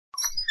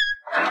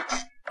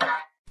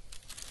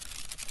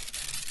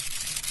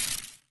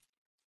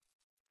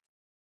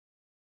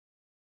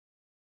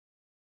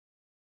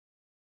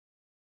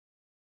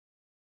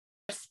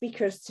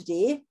speakers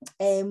today.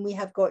 We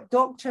have got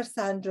Dr.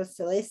 Sandra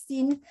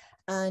Celestine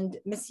and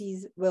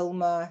Mrs.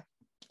 Wilma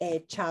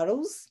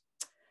Charles.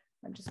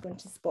 I'm just going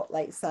to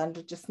spotlight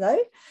Sandra just now.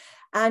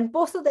 And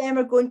both of them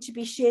are going to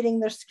be sharing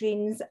their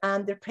screens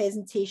and their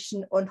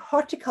presentation on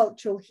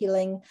horticultural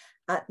healing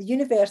at the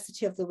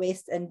University of the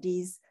West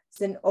Indies,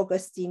 St.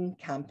 Augustine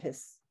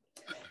campus.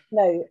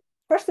 Now,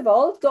 first of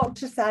all,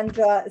 Dr.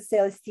 Sandra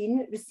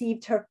Celestine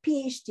received her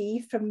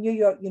PhD from New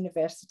York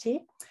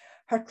University.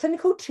 Her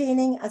clinical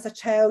training as a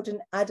child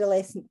and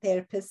adolescent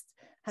therapist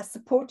has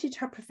supported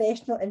her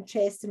professional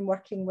interest in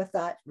working with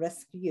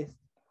at-risk youth.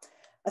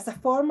 As a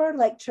former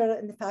lecturer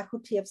in the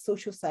Faculty of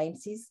Social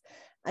Sciences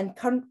and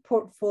current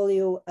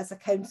portfolio as a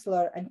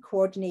counsellor and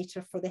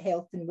coordinator for the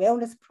Health and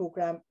Wellness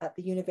Programme at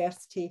the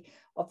University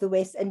of the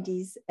West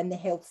Indies in the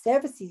Health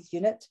Services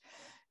Unit,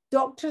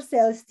 Dr.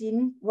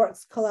 Celestine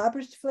works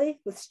collaboratively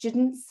with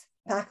students,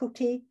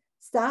 faculty,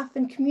 staff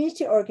and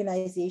community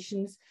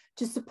organisations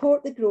to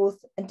support the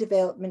growth and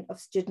development of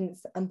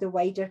students and the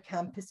wider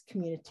campus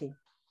community.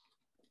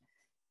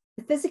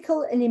 The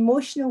physical and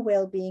emotional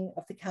well-being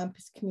of the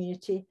campus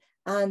community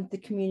and the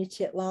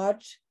community at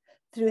large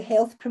through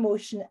health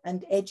promotion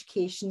and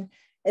education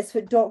is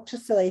what Dr.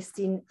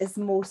 Celestine is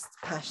most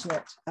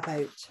passionate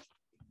about.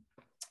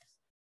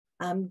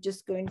 I'm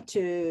just going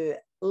to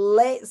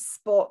let's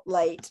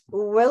spotlight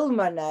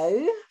Wilma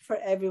now for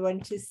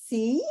everyone to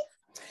see.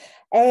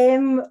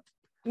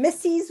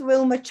 Mrs.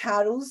 Wilma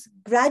Charles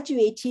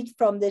graduated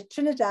from the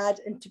Trinidad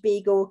and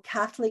Tobago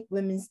Catholic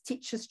Women's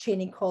Teachers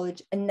Training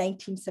College in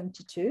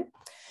 1972.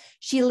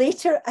 She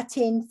later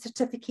attained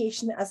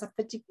certification as a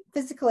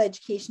physical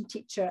education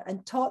teacher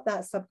and taught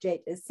that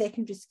subject at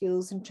secondary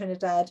schools in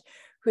Trinidad,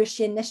 where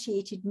she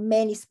initiated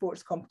many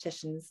sports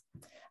competitions.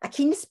 A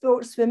keen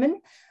sportswoman,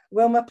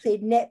 Wilma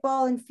played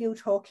netball and field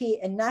hockey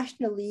in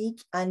National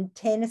League and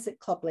tennis at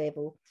club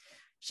level.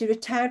 She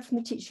retired from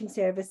the teaching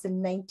service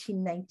in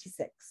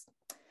 1996.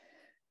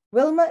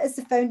 Wilma is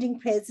the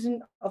founding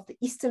president of the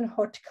Eastern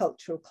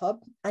Horticultural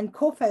Club and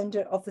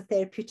co-founder of the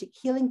Therapeutic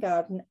Healing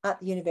Garden at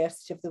the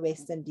University of the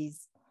West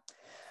Indies.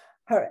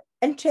 Her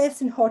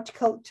interest in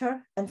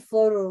horticulture and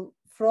floral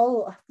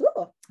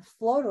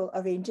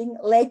arranging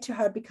led to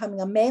her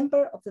becoming a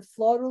member of the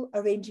Floral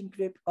Arranging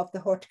Group of the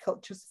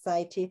Horticultural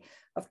Society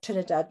of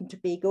Trinidad and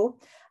Tobago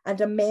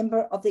and a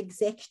member of the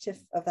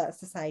executive of that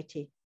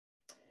society.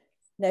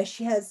 Now,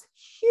 she has a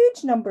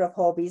huge number of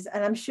hobbies,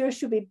 and I'm sure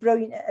she'll be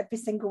brilliant at every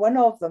single one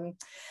of them.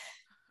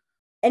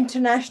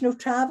 International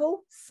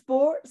travel,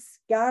 sports,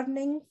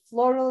 gardening,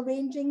 floral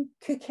arranging,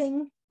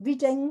 cooking,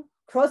 reading,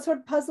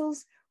 crossword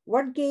puzzles,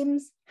 word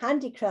games,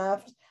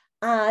 handicraft,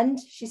 and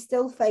she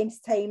still finds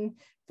time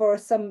for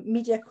some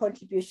media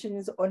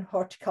contributions on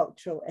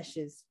horticultural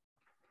issues.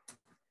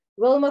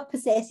 Wilma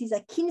possesses a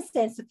keen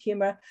sense of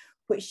humour,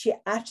 which she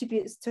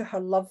attributes to her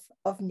love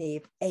of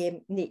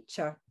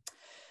nature.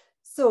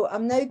 So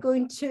I'm now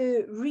going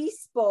to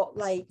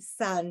re-spotlight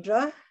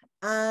Sandra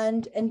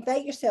and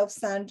invite yourself,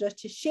 Sandra,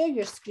 to share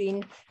your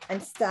screen and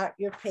start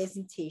your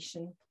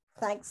presentation.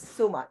 Thanks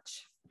so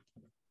much.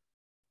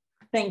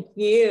 Thank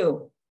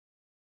you.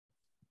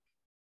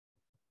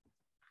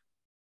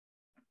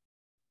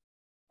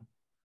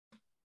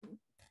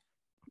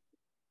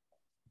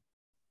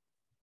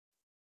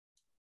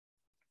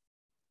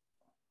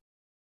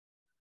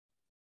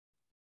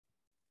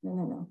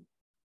 No.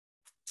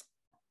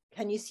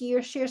 Can you see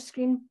your share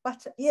screen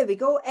button? Here we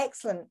go.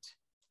 Excellent.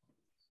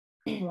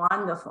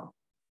 Wonderful.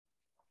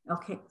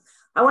 Okay.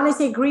 I want to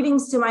say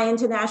greetings to my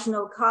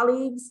international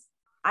colleagues.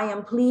 I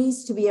am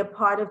pleased to be a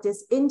part of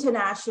this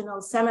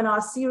international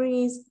seminar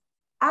series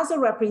as a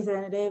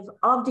representative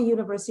of the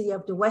University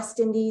of the West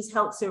Indies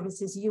Health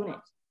Services Unit.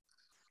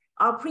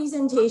 Our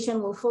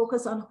presentation will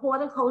focus on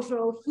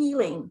horticultural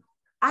healing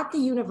at the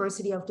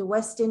University of the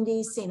West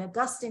Indies St.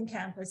 Augustine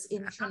campus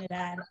in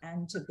Trinidad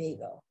and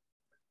Tobago.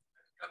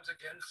 Comes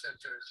again,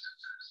 centers.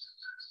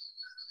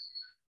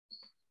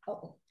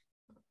 Uh-oh.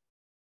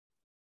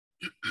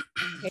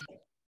 Okay.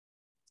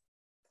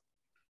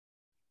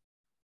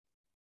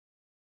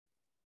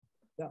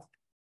 So,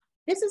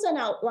 this is an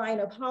outline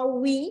of how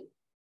we,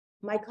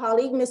 my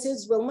colleague,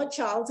 Mrs. Wilma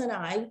Charles, and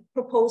I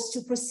propose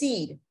to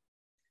proceed.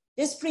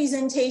 This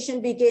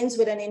presentation begins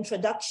with an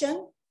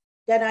introduction.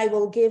 Then I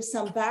will give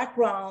some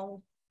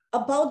background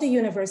about the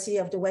University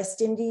of the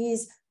West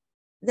Indies.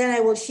 Then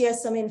I will share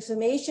some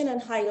information and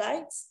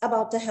highlights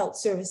about the Health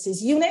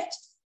Services Unit.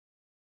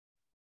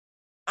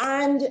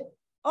 And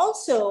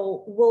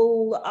also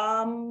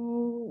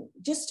we'll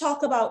just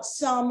talk about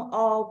some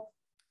of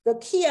the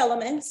key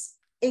elements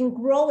in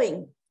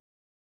growing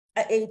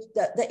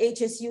the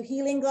HSU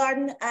Healing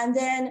Garden. And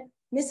then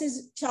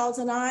Mrs. Charles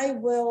and I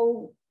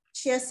will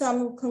share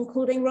some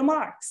concluding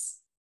remarks.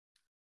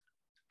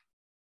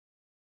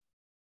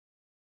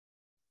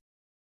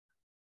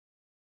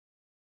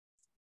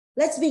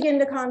 Let's begin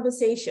the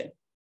conversation.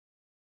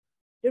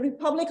 The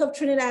Republic of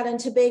Trinidad and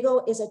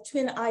Tobago is a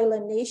twin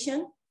island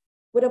nation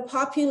with a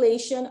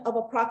population of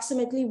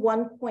approximately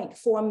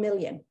 1.4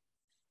 million.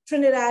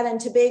 Trinidad and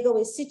Tobago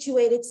is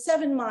situated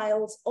 7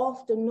 miles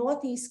off the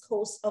northeast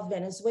coast of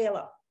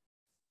Venezuela.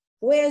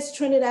 Whereas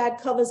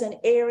Trinidad covers an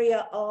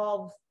area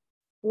of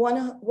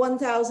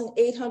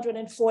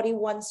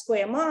 1,841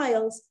 square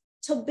miles,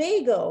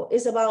 Tobago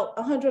is about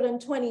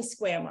 120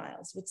 square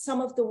miles with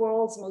some of the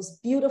world's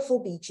most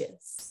beautiful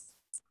beaches.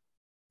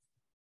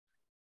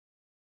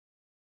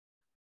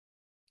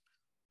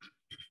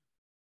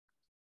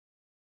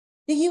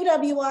 The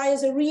UWI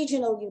is a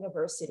regional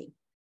university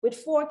with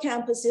 4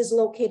 campuses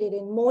located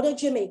in Mona,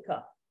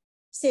 Jamaica,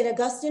 St.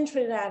 Augustine,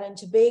 Trinidad and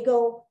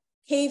Tobago,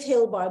 Cave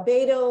Hill,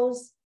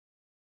 Barbados,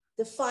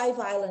 the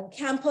 5-Island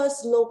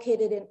campus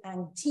located in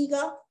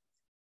Antigua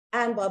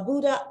and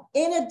Barbuda.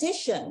 In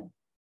addition,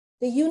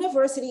 the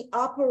university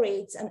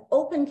operates an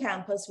open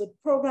campus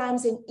with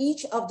programs in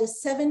each of the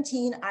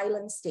 17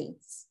 island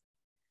states.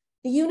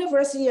 The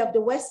University of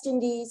the West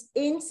Indies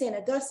in St.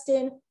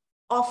 Augustine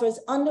offers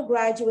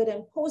undergraduate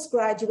and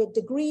postgraduate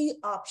degree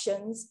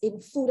options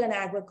in food and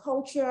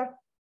agriculture,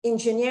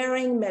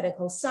 engineering,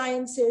 medical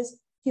sciences,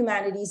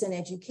 humanities and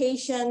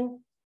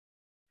education,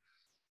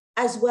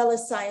 as well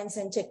as science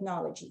and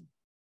technology.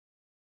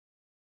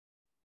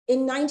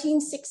 In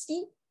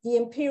 1960, the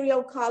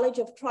Imperial College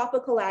of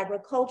Tropical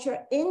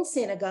Agriculture in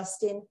St.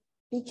 Augustine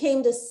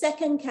became the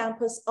second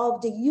campus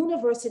of the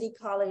University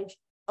College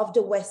of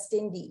the West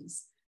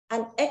Indies,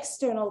 an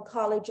external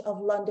college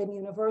of London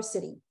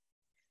University.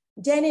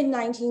 Then in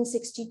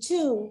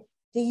 1962,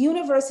 the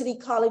University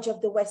College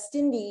of the West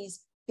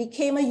Indies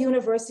became a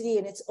university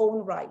in its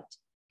own right,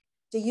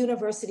 the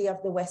University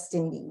of the West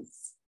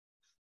Indies.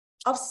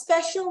 Of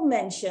special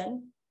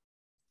mention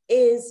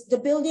is the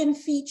building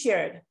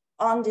featured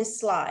on this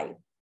slide,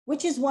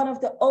 which is one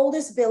of the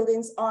oldest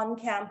buildings on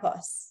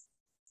campus.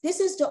 This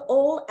is the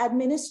old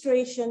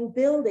administration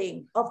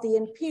building of the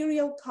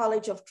Imperial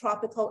College of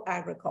Tropical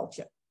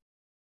Agriculture.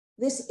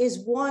 This is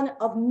one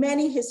of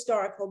many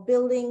historical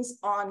buildings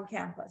on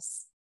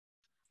campus.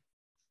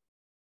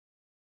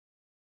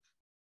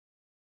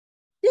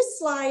 This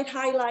slide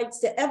highlights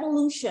the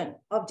evolution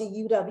of the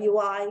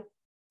UWI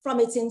from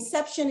its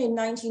inception in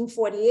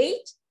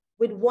 1948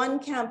 with 1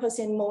 campus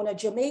in Mona,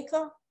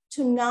 Jamaica,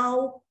 to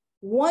now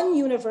 1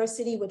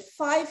 university with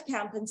 5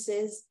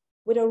 campuses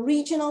with a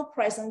regional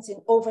presence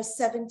in over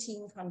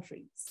 17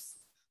 countries.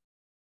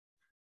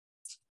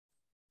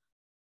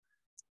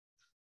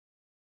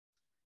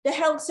 The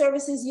Health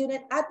Services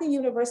Unit at the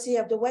University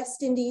of the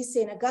West Indies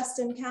St.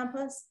 Augustine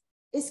campus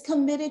is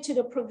committed to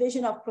the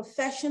provision of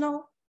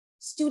professional,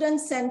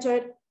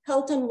 student-centered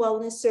health and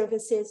wellness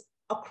services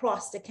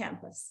across the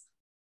campus.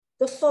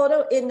 The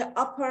photo in the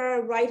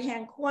upper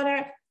right-hand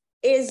corner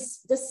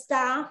is the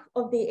staff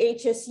of the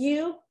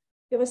HSU.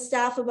 We have a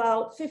staff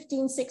about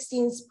 15,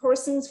 16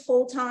 persons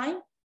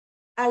full-time,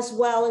 as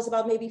well as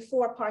about maybe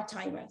 4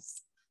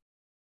 part-timers.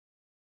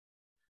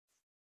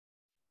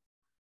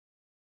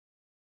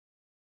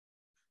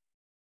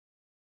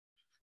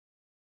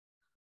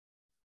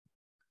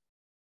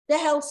 The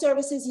Health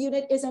Services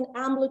Unit is an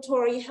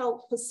ambulatory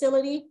health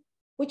facility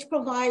which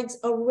provides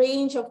a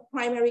range of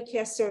primary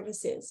care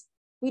services.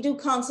 We do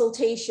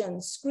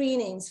consultations,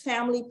 screenings,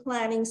 family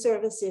planning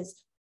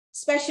services,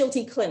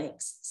 specialty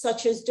clinics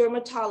such as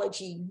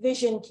dermatology,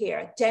 vision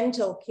care,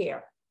 dental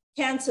care,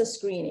 cancer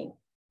screening,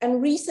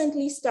 and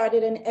recently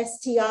started an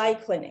STI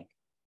clinic.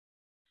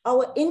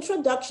 Our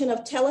introduction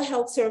of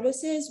telehealth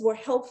services were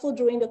helpful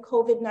during the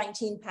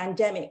COVID-19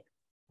 pandemic.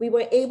 We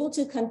were able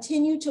to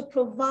continue to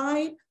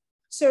provide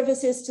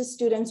services to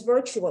students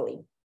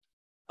virtually.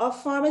 Our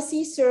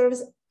pharmacy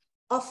service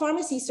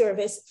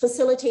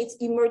facilitates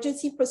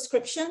emergency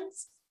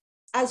prescriptions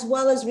as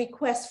well as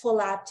requests for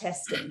lab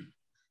testing.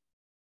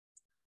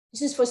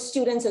 This is for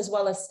students as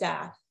well as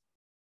staff.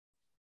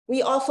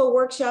 We offer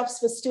workshops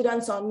for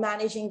students on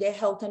managing their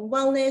health and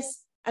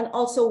wellness and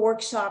also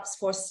workshops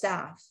for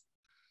staff.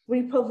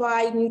 We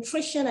provide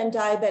nutrition and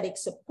diabetic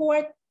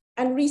support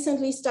and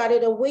recently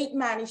started a weight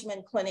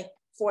management clinic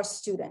for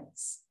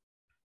students.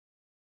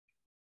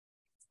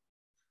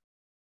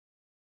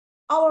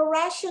 Our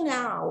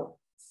rationale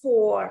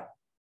for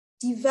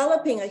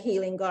developing a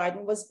healing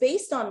garden was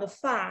based on the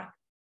fact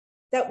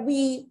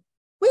we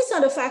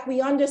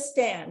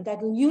understand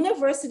that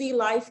university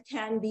life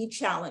can be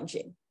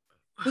challenging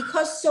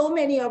because so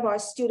many of our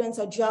students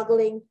are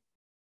juggling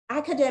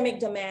academic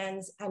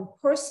demands and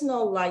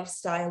personal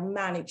lifestyle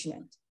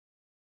management.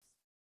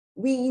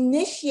 We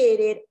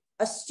initiated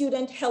a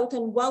student health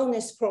and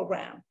wellness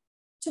program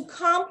to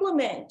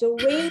complement the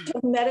range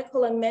of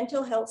medical and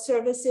mental health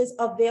services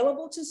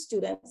available to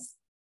students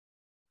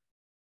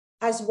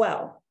as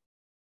well.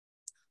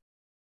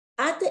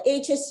 At the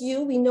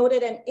HSU, we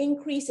noted an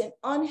increase in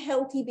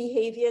unhealthy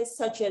behaviors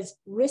such as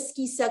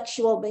risky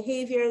sexual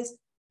behaviors,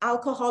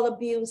 alcohol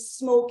abuse,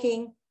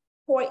 smoking,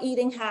 poor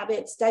eating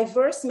habits,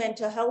 diverse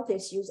mental health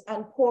issues,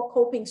 and poor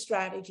coping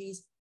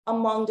strategies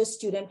among the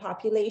student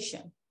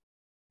population.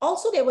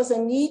 Also, there was a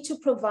need to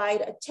provide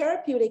a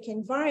therapeutic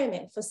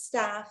environment for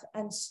staff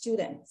and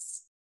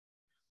students.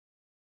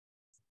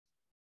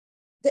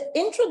 The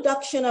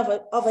introduction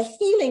of a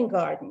healing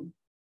garden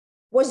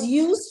was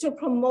used to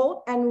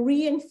promote and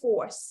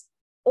reinforce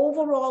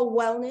overall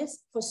wellness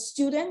for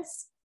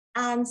students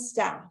and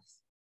staff.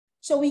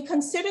 So we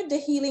considered the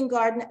Healing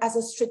Garden as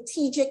a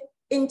strategic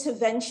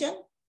intervention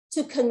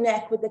to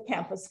connect with the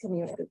campus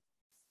community.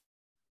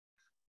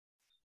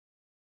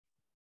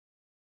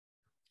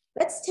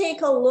 Let's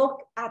take a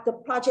look at the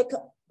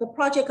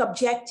project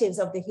objectives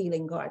of the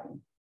Healing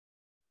Garden.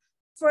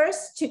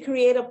 First, to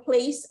create a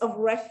place of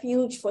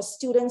refuge for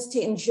students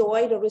to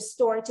enjoy the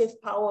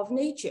restorative power of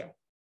nature.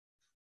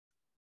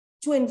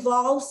 To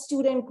involve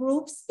student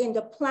groups in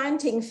the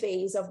planting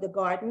phase of the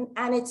garden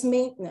and its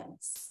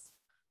maintenance.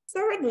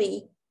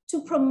 Thirdly,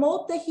 to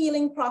promote the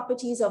healing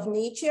properties of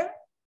nature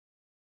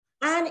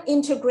and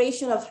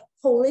integration of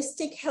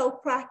holistic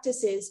health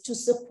practices to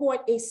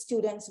support a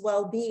student's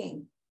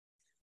well-being.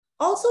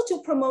 Also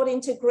to promote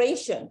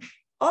integration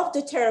of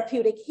the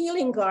therapeutic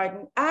healing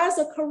garden as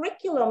a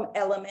curriculum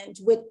element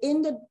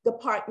within the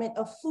Department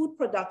of Food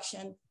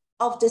Production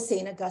of the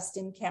St.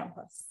 Augustine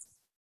campus.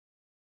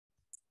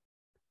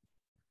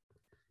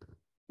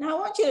 Now I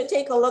want you to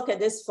take a look at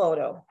this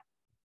photo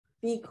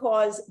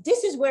because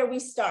this is where we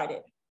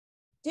started.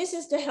 This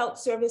is the health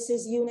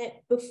services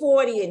unit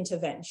before the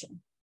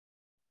intervention.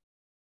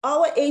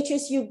 Our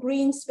HSU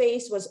green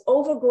space was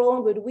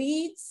overgrown with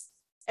weeds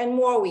and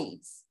more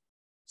weeds.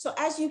 So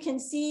as you can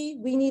see,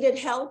 we needed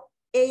help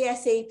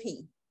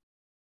ASAP.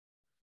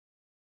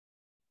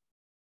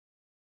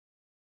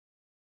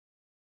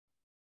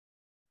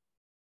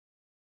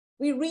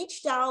 We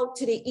reached out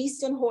to the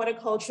Eastern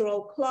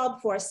Horticultural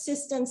Club for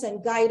assistance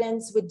and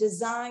guidance with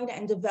design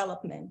and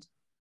development.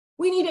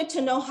 We needed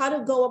to know how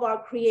to go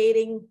about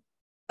creating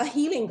a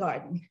healing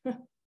garden.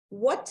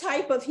 What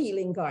type of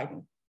healing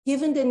garden,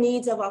 given the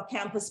needs of our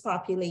campus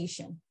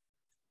population?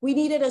 We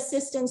needed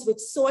assistance with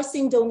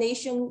sourcing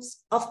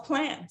donations of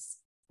plants.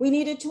 We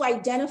needed to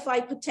identify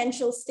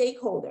potential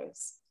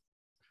stakeholders.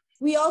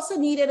 We also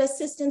needed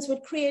assistance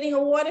with creating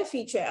a water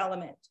feature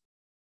element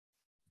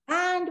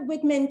and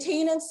with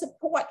maintenance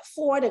support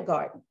for the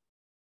garden.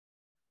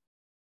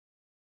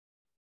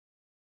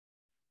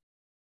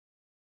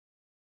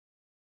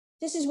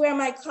 This is where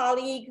my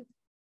colleague,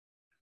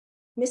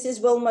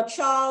 Mrs. Wilma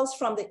Charles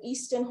from the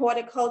Eastern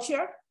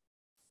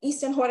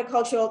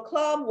Horticultural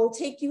Club will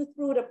take you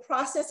through the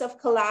process of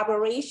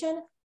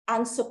collaboration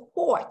and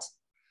support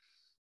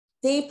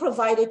they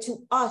provided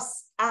to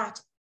us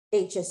at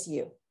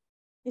HSU.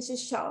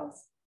 Mrs.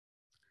 Charles.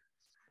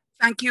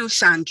 Thank you,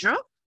 Sandra.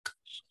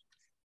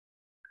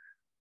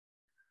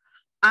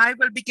 I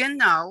will begin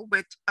now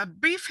with a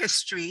brief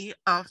history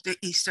of the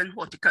Eastern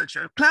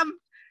Horticultural Club,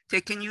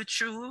 taking you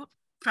through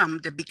from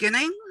the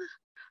beginning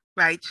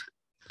right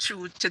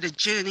through to the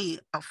journey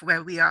of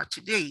where we are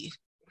today.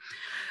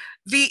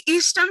 The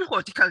Eastern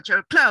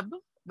Horticultural Club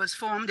was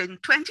formed in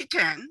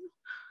 2010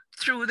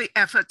 through the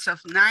efforts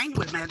of 9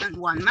 women and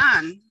 1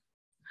 man.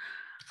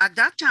 At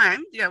that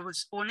time, there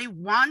was only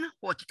one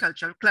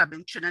horticultural club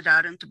in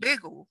Trinidad and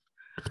Tobago,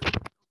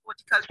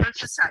 Horticultural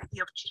Society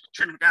of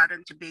Trinidad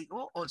and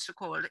Tobago, also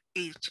called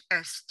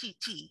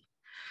HSTT.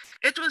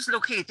 It was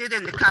located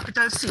in the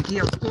capital city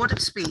of Port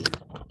of Spain.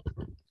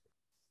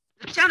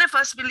 The 10 of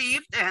us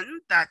believed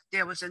then that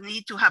there was a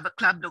need to have a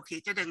club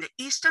located in the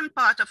eastern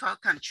part of our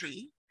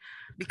country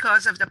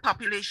because of the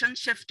population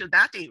shift to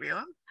that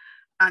area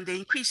and the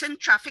increasing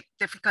traffic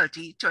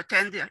difficulty to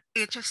attend the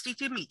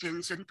HSTT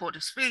meetings in Port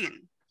of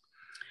Spain.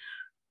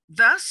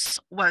 Thus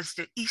was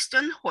the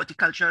Eastern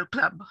Horticultural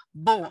Club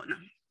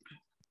born.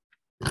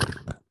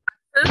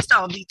 First,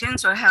 our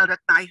meetings were held at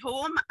my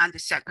home and the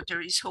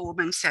secretary's home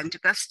in St.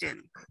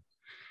 Augustine.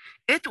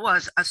 It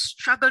was a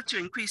struggle to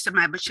increase the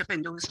membership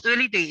in those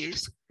early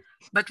days,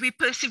 but we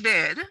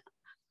persevered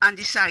and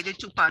decided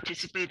to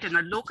participate in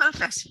a local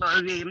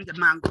festival named the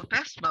Mango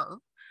Festival,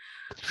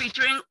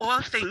 featuring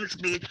all things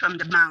made from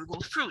the mango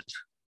fruit.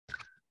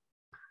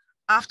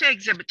 After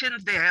exhibiting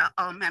there,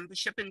 our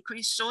membership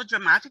increased so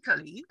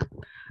dramatically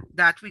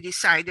that we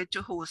decided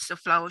to host a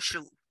flower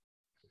show.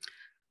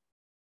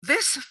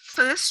 This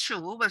first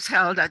show was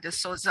held at the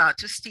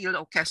Sozata Steel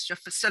Orchestra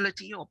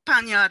facility, or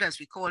Panyard as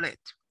we call it.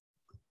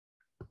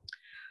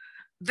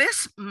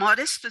 This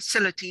modest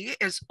facility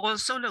is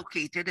also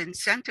located in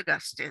St.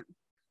 Augustine.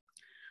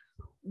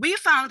 We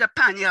found the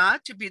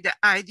Panyard to be the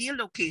ideal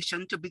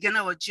location to begin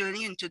our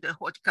journey into the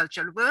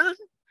horticultural world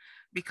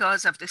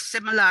because of the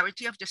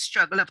similarity of the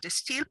struggle of the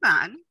steel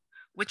pan,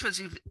 which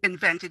was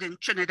invented in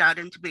Trinidad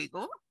and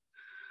Tobago,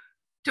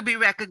 to be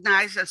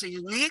recognized as a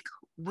unique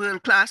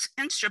world-class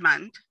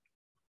instrument,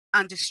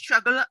 and the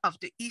struggle of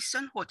the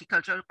Eastern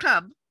Horticultural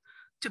Club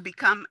to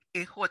become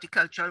a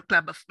horticultural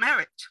club of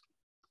merit.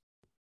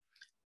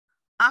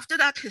 After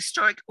that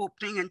historic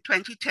opening in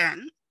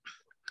 2010,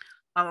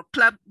 our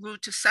club grew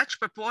to such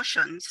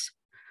proportions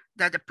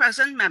that the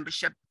present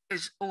membership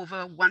is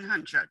over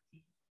 100.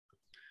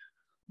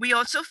 We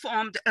also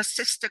formed a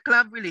sister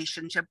club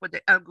relationship with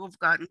the Elgrove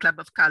Garden Club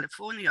of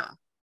California,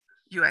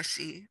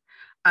 USA,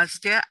 as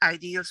their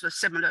ideals were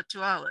similar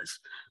to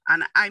ours.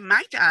 And I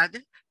might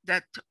add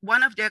that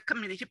one of their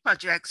community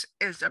projects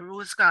is a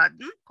rose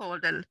garden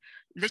called the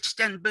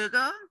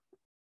Lichtenberger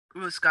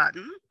rose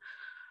garden,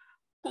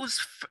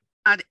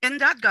 and in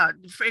that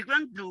garden,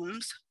 fragrant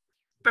blooms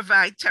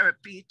provide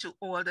therapy to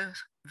all the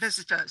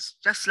visitors,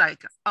 just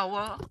like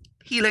our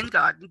healing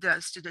garden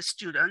does to the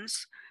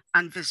students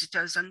and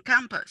visitors on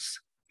campus.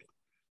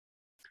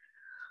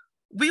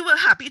 We were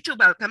happy to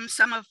welcome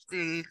some of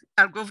the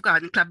Algrove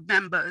Garden Club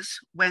members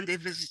when they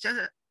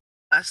visited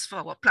us for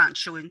our plant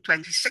show in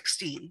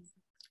 2016.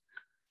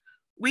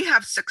 We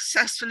have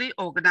successfully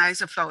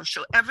organized a flower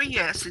show every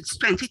year since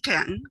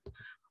 2010,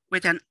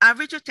 with an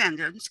average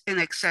attendance in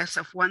excess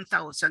of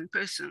 1,000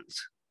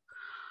 persons.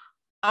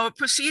 Our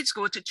proceeds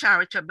go to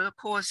charitable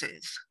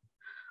causes.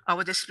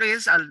 Our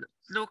displays are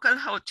local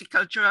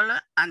horticultural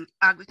and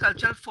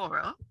agricultural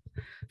fora,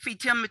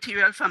 feature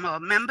material from our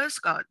members'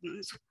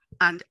 gardens,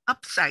 and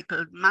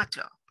upcycled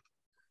matter.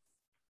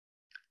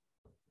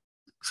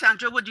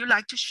 Sandra, would you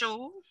like to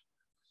show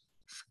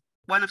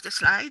one of the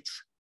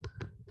slides?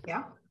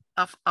 Yeah.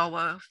 Of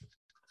our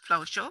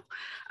flower show?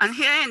 And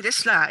here in this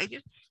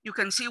slide, you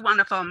can see one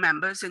of our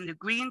members in the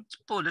green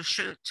polo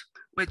shirt,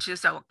 which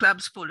is our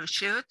club's polo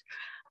shirt.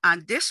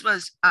 And this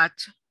was at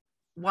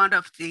one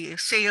of the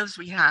sales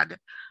we had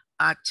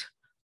at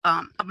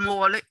a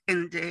mall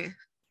in the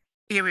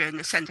area, in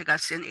the St.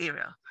 Augustine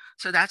area.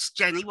 So that's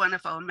Jenny, one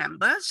of our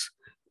members,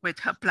 with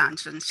her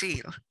plants on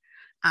sale.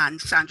 And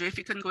Sandra, if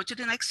you can go to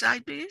the next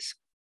slide, please.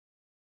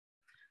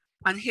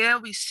 And here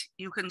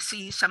you can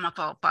see some of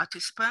our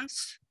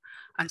participants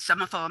and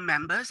some of our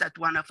members at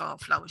one of our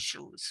flower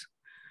shows.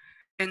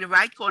 In the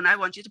right corner, I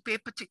want you to pay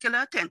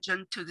particular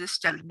attention to this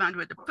gentleman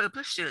with the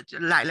purple shirt,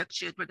 the lilac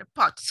shirt with the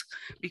pots,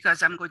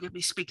 because I'm going to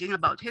be speaking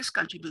about his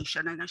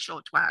contribution in a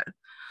short while.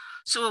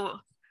 So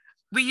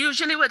we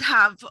usually would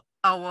have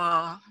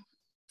our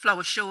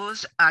flower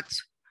shows at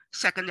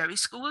secondary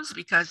schools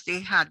because they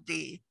had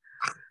the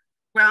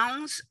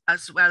grounds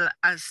as well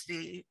as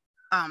the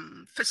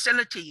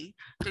facility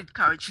to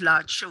encourage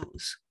large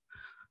shows.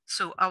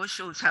 So our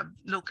shows have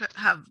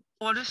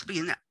always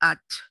been at,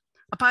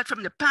 apart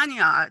from the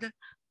Panyard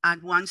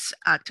and once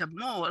at a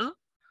mall,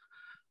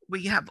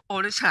 we have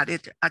always had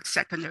it at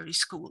secondary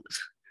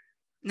schools.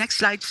 Next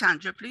slide,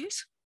 Sandra,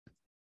 please.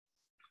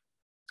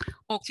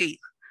 Okay,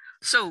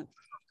 so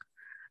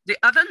the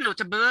other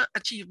notable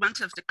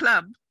achievements of the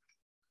club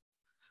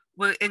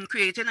were in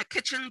creating a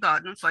kitchen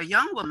garden for a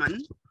young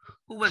woman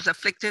who was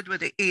afflicted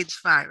with the AIDS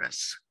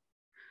virus.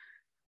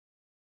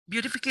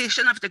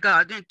 Beautification of the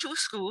garden in 2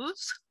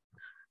 schools,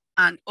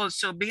 and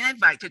also being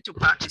invited to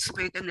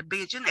participate in the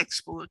Beijing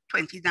Expo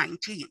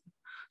 2019.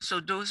 So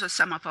those are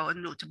some of our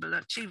notable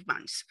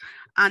achievements.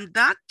 And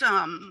that,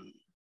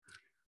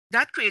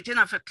 that creating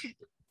of a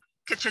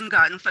kitchen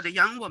garden for the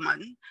young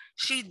woman,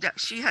 she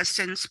has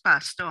since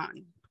passed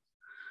on.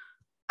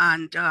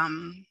 And,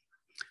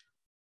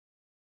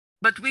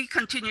 but we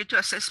continue to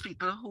assist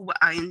people who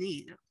are in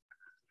need.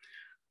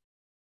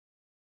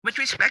 With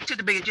respect to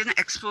the Beijing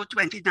Expo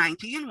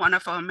 2019, one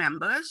of our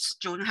members,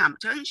 Joan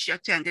Hampton, she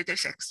attended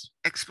this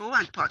expo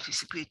and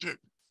participated.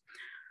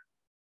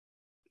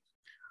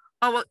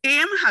 Our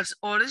aim has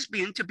always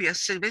been to be a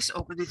service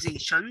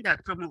organization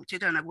that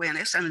promoted an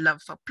awareness and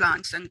love for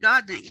plants and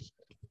gardening,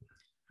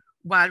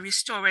 while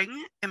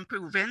restoring,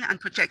 improving, and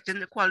protecting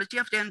the quality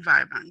of the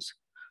environment.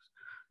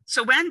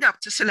 So when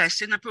Dr.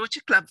 Celestine approached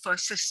the club for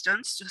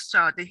assistance to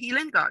start the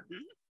healing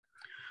garden,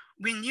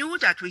 we knew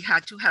that we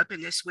had to help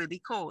in this worthy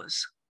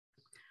cause.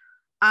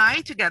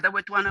 I, together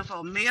with one of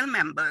our male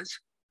members,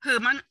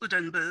 Herman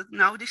Udenberg,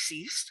 now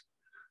deceased,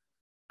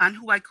 and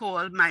who I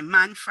call my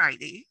man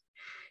Friday,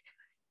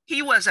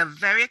 he was a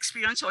very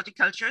experienced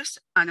horticulturist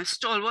and a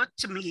stalwart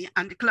to me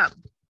and the club.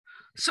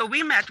 So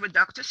we met with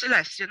Dr.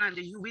 Celestine and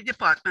the UV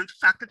department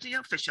faculty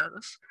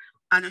officials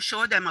and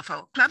assured them of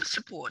our club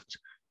support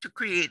to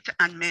create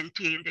and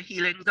maintain the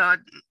healing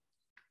garden.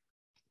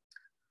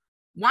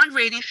 One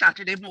rainy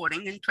Saturday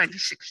morning in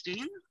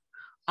 2016,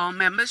 our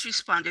members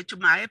responded to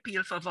my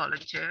appeal for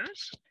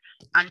volunteers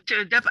and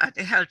turned up at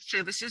the Health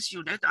Services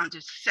Unit on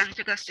the St.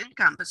 Augustine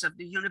campus of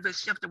the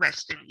University of the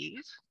West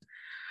Indies,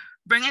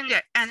 bringing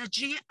their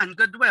energy and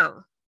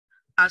goodwill,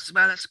 as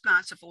well as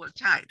plants of all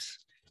types,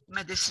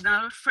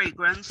 medicinal,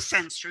 fragrant,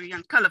 sensory,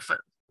 and colorful.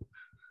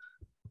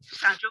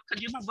 Sandra,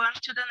 could you move on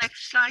to the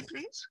next slide,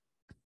 please?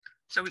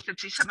 So we can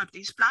see some of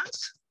these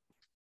plants.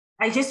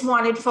 I just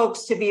wanted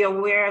folks to be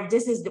aware of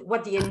this is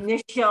what the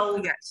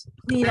initial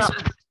cleanup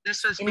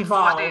this was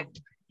involved. Before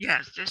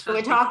yes, this so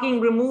was we're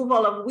talking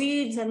removal of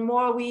weeds and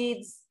more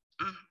weeds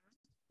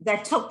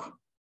that took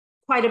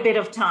quite a bit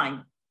of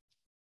time.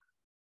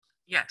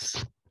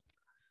 Yes.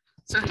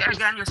 So here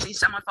again, you see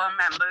some of our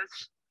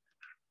members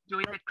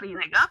doing the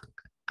cleaning up.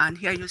 And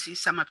here you see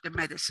some of the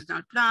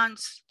medicinal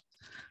plants,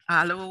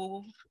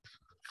 aloe,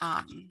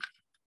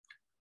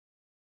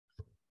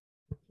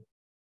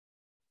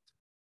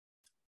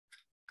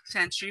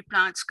 sensory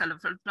plants,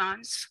 colorful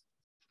plants.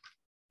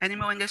 Any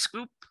more in this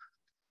group?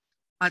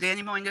 Are there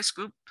any more in this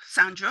group,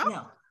 Sandra?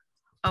 No.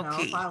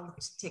 Okay. No, I'll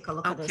take a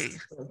look at this.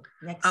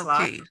 Next okay.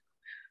 slide.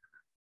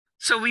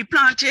 So we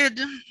planted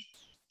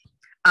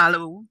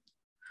aloe,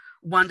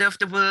 wonder of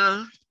the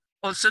world,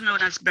 also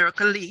known as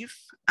miracle leaf,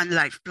 and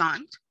life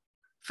plant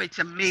for its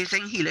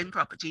amazing healing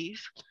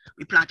properties.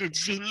 We planted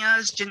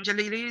zinnias, ginger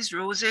lilies,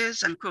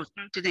 roses, and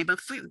croton, to name a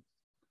few.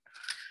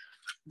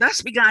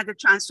 Thus began the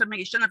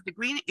transformation of the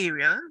green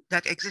area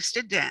that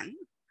existed then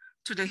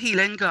to the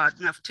healing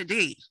garden of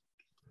today.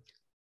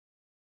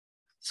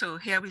 So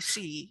here we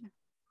see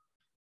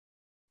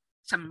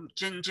some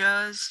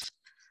gingers,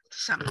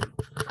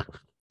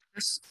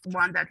 this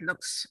one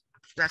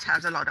that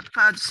has a lot of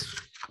buds,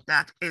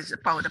 that is a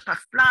powder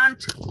puff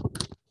plant.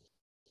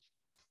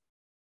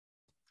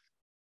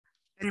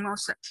 Any more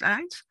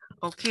slides?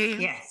 Okay.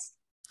 Yes.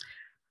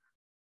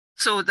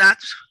 So that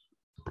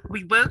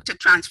we work to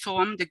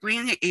transform the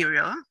green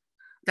area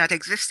that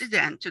existed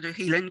then to the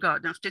healing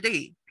garden of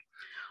today.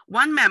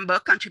 One member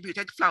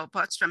contributed flower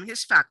pots from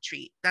his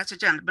factory. That's a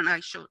gentleman I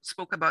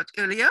spoke about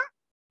earlier.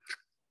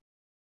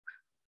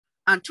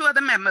 And 2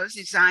 other members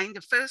designed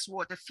the first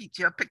water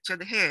feature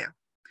pictured here.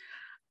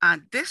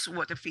 And this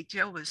water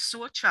feature was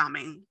so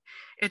charming.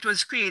 It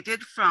was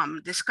created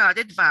from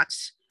discarded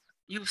vats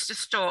used to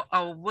store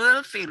our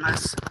world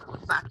famous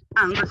vat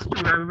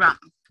Angostura rum.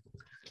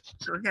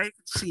 So here you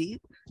can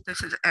see,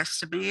 this is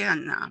Estime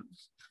and I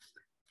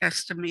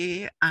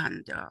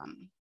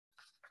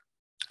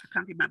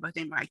can't remember her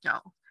name right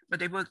now, but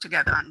they worked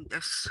together on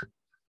this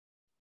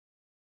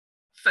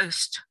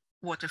first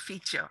water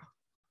feature.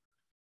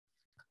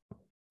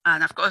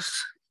 And of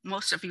course,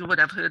 most of you would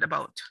have heard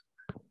about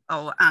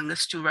our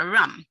Angostura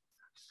rum.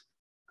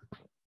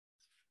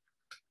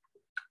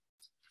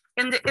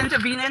 In the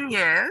intervening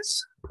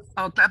years,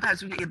 our club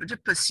has been able to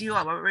pursue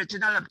our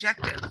original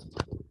objective,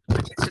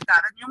 which is to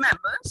gather new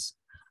members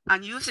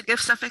and use the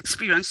gifts of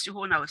experience to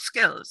hone our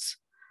skills.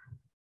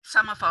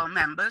 Some of our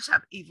members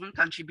have even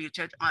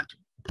contributed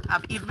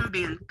have even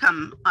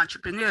become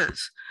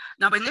entrepreneurs.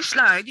 Now in this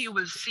slide, you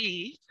will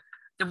see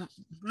the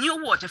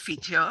new water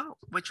feature,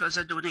 which was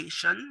a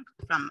donation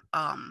from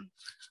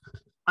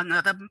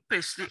another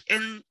person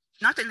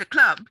not in the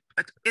club,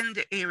 but in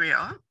the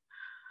area.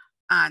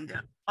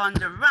 And on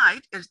the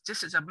right,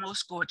 this is a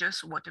most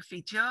gorgeous water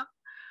feature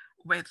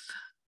with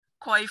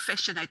koi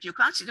fish in it. You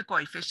can't see the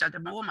koi fish at the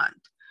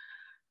moment,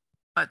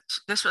 but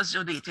this was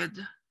donated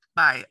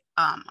by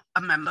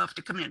a member of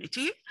the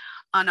community.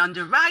 And on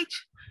the right,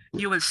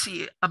 you will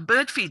see a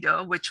bird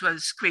feeder, which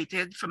was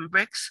created from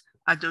bricks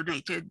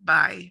donated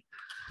by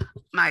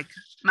my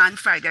man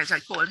Friday, as I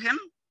call him,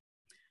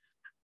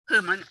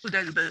 Herman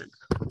Udenberg.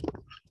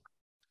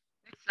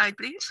 Next slide,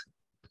 please.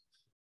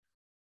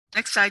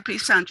 Next slide,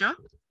 please, Sandra.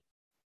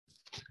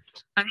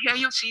 And here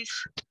you see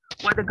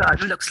what the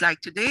garden looks like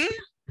today.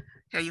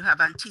 Here you have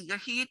Antigua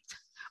heath,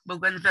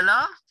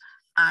 bougainvillea,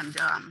 and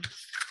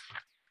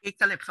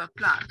eucalyptus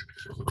plant.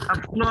 A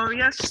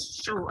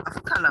glorious show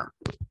of color.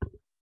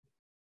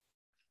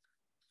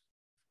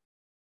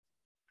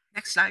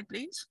 Next slide,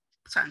 please,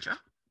 Sandra.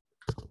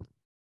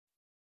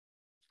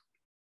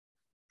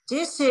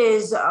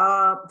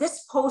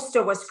 This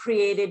poster was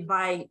created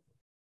by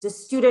the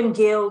Student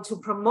Guild to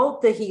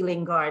promote the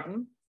healing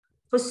garden,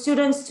 for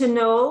students to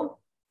know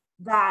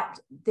that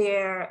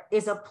there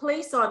is a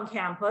place on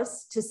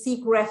campus to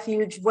seek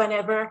refuge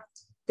whenever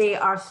they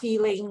are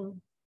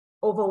feeling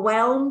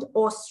overwhelmed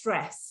or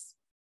stressed,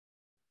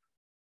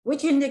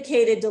 which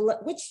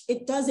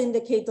it does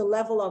indicate the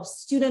level of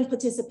student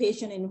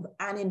participation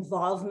and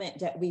involvement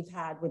that we've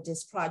had with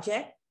this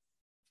project,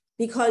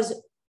 because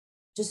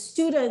the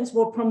students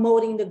were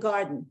promoting the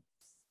garden.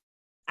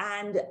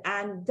 And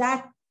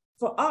that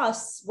for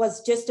us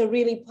was just a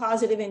really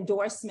positive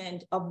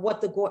endorsement of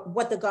what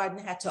the garden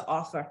had to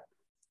offer.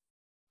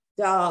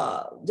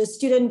 The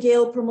Student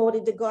Guild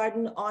promoted the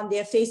garden on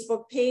their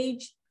Facebook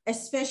page,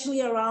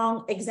 especially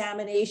around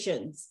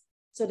examinations,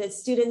 so that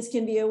students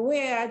can be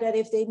aware that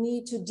if they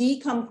need to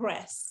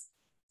decompress,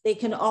 they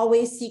can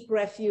always seek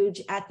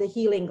refuge at the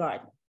healing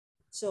garden.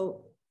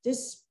 So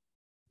this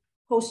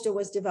poster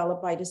was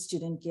developed by the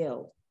Student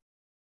Guild.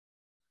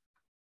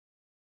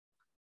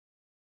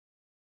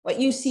 What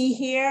you see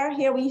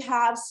here we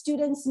have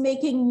students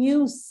making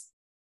use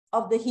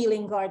of the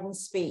healing garden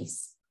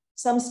space.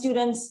 Some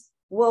students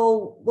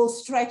will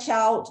stretch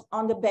out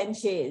on the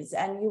benches,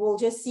 and you will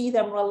just see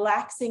them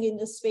relaxing in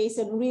the space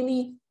and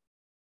really,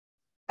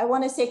 I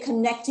want to say,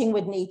 connecting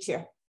with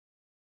nature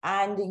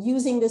and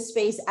using the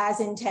space as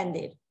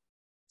intended.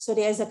 So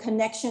there's a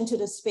connection to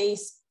the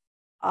space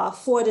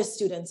for the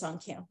students on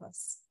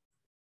campus.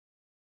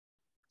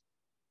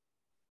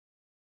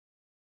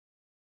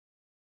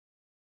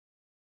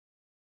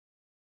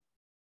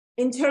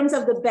 In terms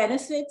of the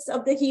benefits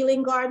of the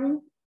healing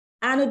garden,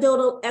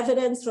 anecdotal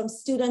evidence from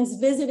students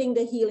visiting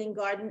the healing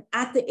garden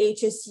at the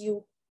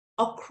HSU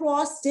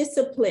across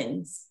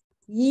disciplines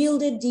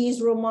yielded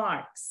these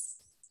remarks.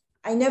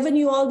 I never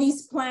knew all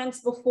these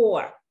plants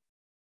before.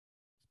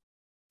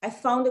 I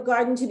found the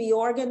garden to be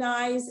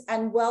organized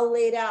and well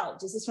laid out.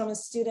 This is from a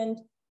student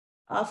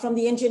from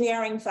the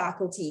engineering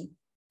faculty.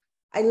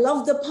 I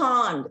love the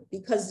pond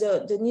because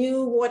the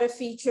new water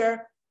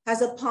feature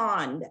has a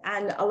pond,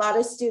 and a lot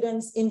of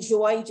students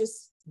enjoy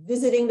just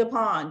visiting the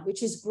pond,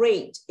 which is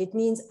great. It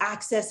means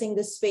accessing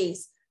the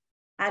space.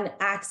 and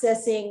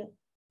accessing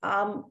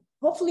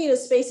hopefully the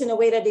space in a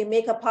way that they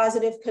make a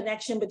positive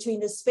connection between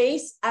the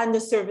space and the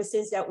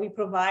services that we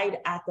provide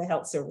at the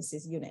health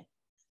services unit.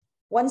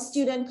 One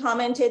student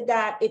commented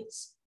that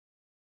it's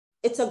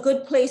a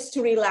good place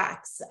to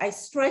relax. I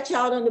stretch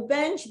out on the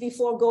bench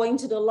before going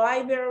to the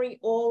library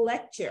or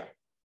lecture.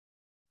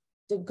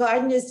 The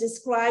garden is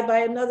described by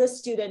another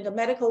student, a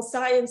medical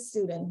sciences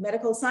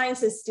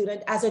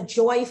student, as a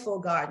joyful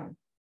garden.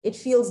 It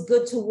feels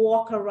good to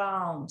walk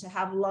around, to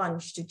have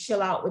lunch, to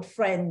chill out with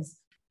friends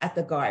at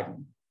the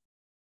garden.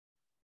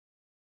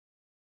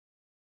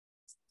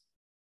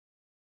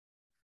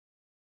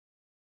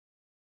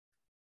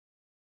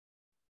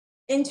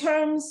 In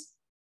terms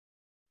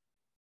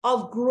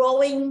of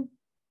growing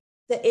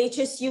the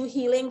HSU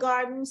Healing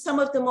Garden, some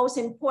of the most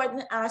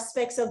important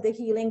aspects of the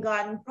Healing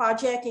Garden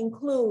project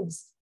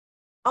includes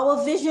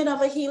our vision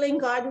of a healing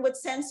garden with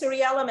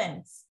sensory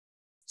elements.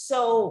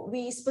 So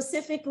we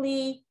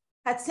specifically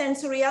had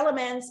sensory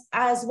elements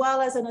as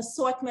well as an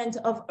assortment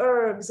of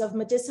herbs, of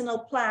medicinal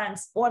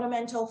plants,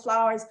 ornamental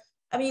flowers.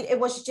 I mean, it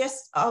was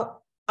just,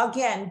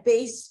 again,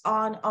 based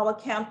on our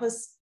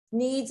campus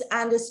needs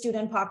and the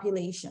student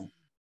population.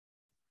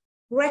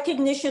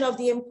 Recognition of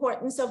the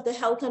importance of the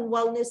health and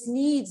wellness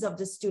needs of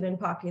the student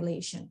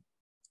population.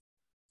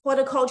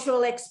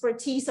 Horticultural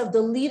expertise of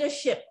the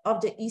leadership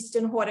of the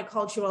Eastern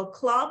Horticultural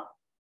Club.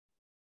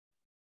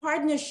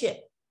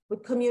 Partnership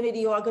with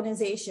community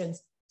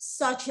organizations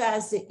such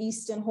as the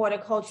Eastern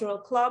Horticultural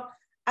Club,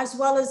 as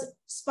well as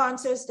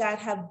sponsors that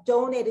have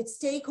donated,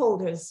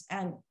 stakeholders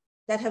and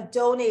that have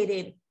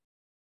donated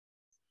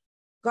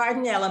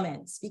garden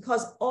elements,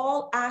 because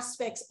all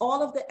aspects,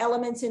 all of the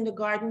elements in the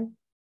garden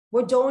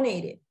were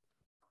donated.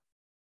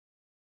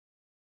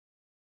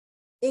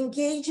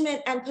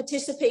 Engagement and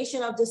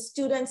participation of the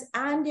students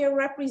and their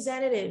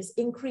representatives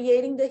in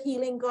creating the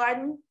healing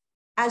garden,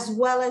 as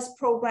well as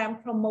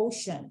program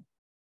promotion.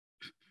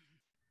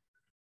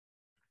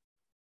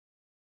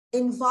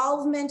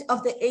 Involvement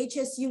of the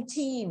HSU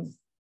team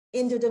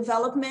in the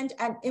development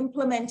and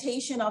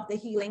implementation of the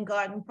Healing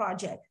Garden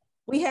project.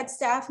 We had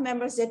staff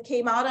members that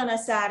came out on a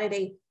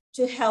Saturday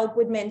to help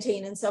with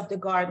maintenance of the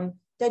garden,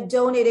 that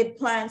donated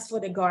plants for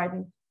the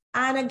garden,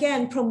 and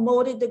again,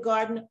 promoted the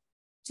garden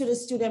to the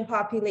student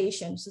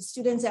population. So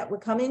students that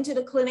would come into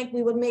the clinic,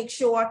 we would make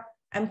sure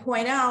and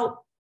point out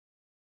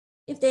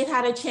if they'd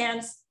had a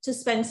chance to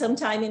spend some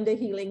time in the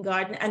healing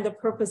garden and the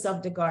purpose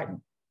of the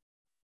garden.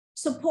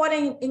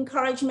 Supporting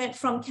encouragement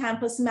from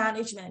campus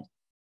management.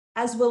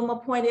 As Wilma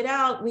pointed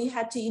out, we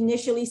had to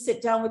initially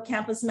sit down with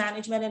campus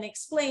management and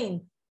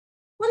explain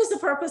what is the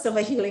purpose of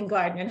a healing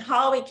garden and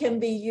how it can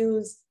be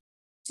used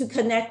to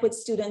connect with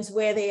students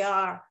where they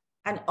are,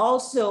 and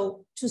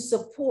also to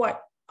support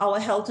our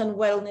health and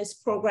wellness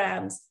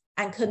programs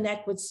and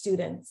connect with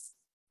students.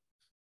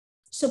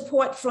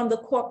 Support from the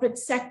corporate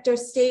sector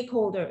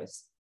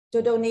stakeholders,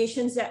 the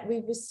donations that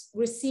we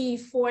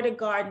received for the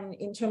garden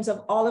in terms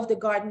of all of the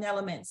garden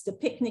elements, the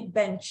picnic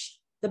bench,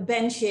 the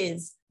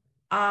benches,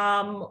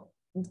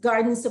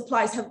 garden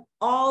supplies have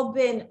all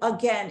been,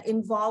 again,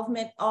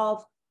 involvement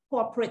of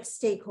corporate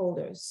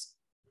stakeholders.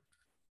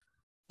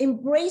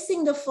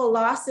 Embracing the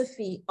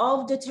philosophy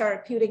of the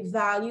therapeutic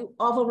value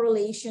of a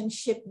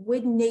relationship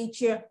with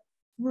nature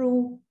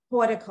through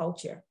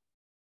horticulture.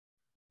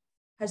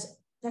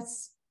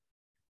 That's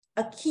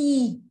a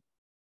key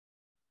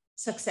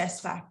success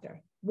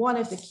factor, one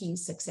of the key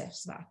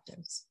success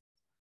factors.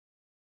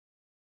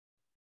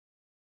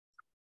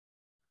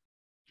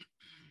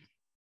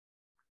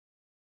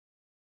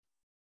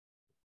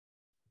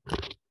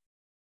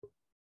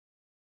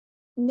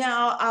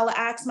 Now I'll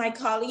ask my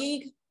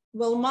colleague,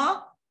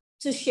 Wilma,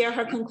 to share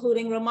her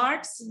concluding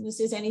remarks. If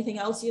there's anything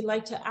else you'd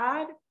like to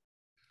add?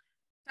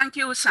 Thank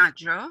you,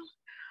 Sandra.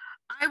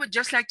 I would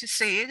just like to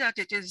say that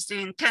it is the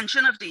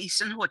intention of the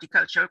Eastern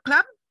Horticultural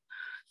Club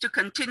to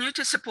continue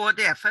to support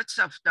the efforts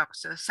of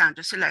Dr.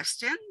 Sandra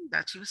Celestian,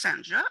 that's you,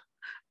 Sandra,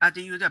 at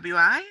the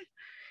UWI,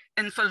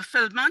 in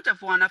fulfillment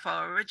of one of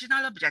our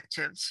original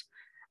objectives,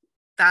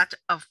 that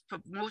of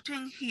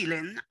promoting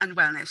healing and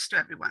wellness to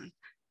everyone.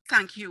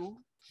 Thank you,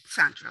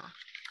 Sandra.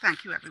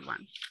 Thank you,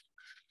 everyone.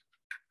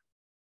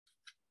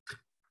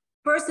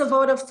 First, a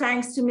vote of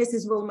thanks to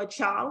Mrs. Wilma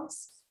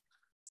Charles,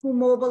 who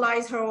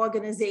mobilized her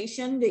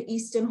organization, the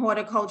Eastern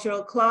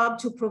Horticultural Club,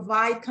 to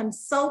provide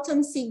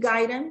consultancy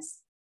guidance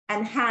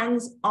and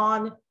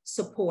hands-on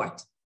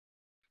support.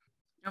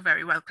 You're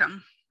very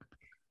welcome.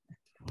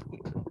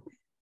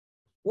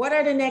 What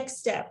are the next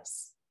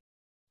steps?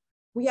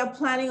 We are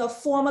planning a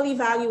formal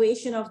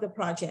evaluation of the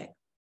project.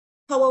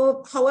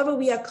 However,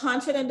 we are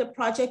confident the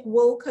project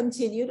will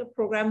continue, the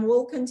program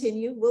will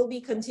continue, will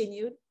be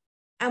continued,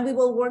 and we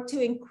will work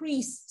to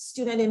increase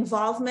student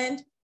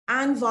involvement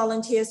and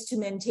volunteers to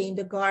maintain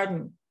the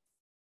garden.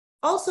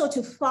 Also,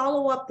 to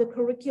follow up the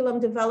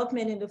curriculum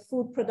development in the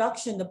food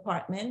production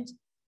department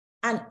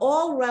and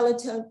all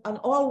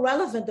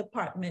relevant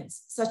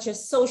departments, such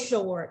as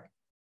social work,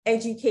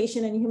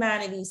 education and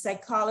humanities,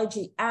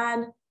 psychology,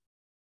 and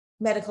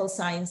medical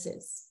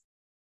sciences.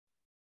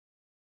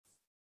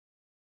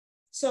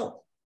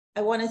 So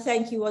I want to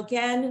thank you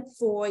again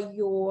for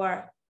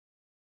your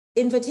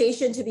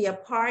invitation to be a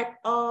part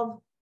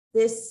of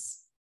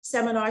this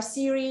seminar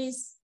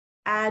series.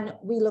 And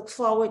we look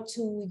forward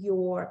to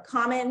your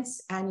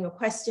comments and your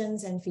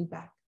questions and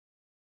feedback.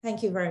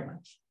 Thank you very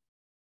much.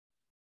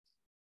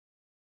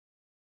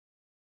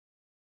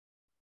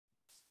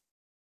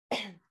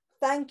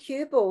 Thank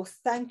you both.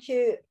 Thank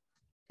you.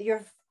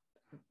 The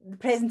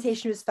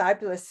presentation was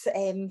fabulous.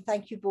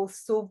 Thank you both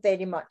so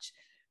very much.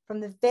 From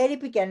the very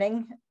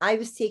beginning, I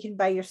was taken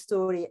by your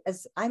story,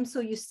 as I'm so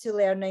used to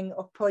learning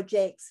of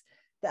projects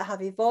that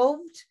have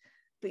evolved,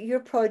 but your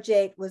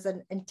project was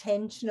an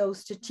intentional,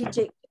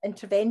 strategic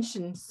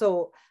intervention.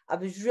 So I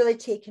was really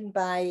taken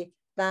by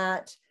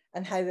that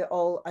and how it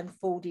all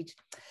unfolded.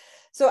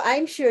 So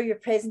I'm sure your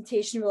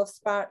presentation will have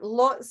sparked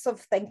lots of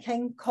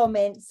thinking,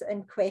 comments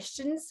and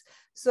questions.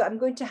 So I'm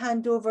going to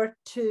hand over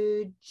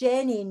to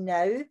Jenny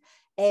now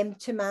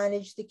to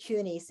manage the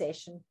Q&A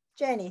session.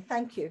 Jenny,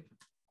 thank you.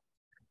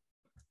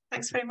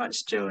 Thanks very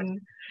much,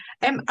 Joan.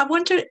 I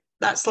wonder,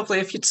 that's lovely,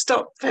 if you'd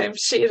stop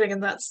sharing,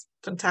 and that's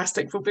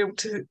fantastic. We'll be able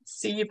to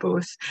see you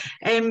both.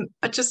 I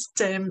just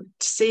to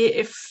say,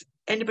 if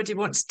anybody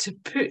wants to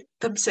put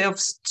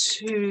themselves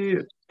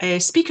to a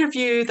speaker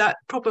view, that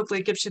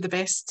probably gives you the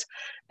best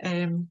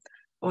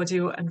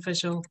audio and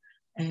visual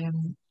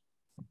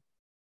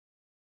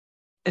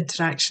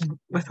interaction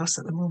with us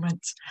at the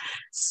moment.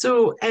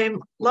 So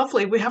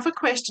lovely. We have a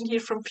question here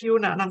from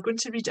Fiona, and I'm going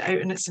to read it out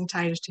in its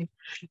entirety.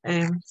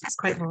 It's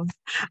quite long,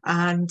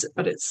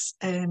 but it's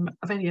a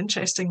very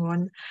interesting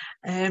one.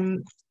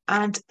 And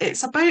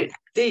it's about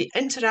the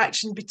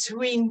interaction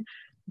between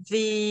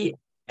the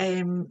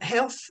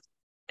health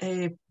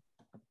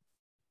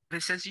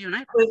Services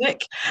unit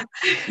clinic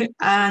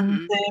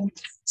and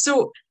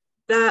so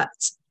that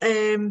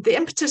the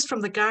impetus from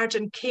the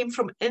garden came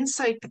from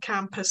inside the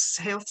campus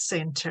health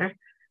centre,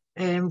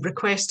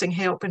 requesting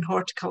help in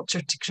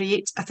horticulture to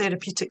create a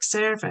therapeutic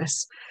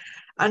service.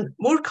 And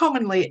more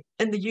commonly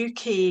in the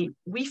UK,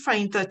 we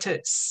find that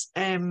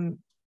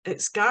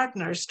it's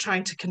gardeners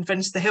trying to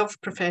convince the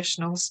health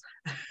professionals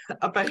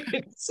about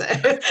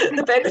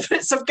the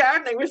benefits of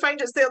gardening. We find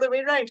it's the other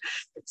way around.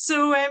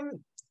 So,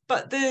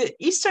 but the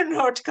Eastern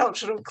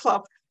Horticultural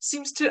Club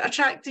seems to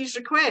attract these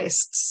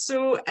requests.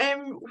 So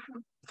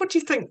what do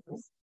you think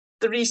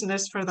the reason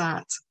is for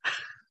that?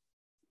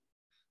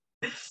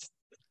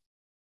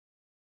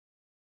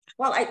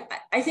 Well,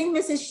 I think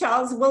Mrs.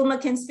 Charles Wilmer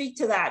can speak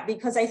to that,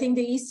 because I think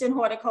the Eastern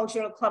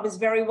Horticultural Club is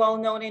very well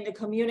known in the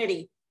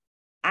community,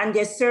 and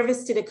their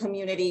service to the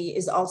community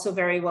is also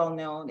very well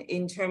known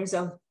in terms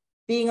of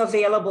being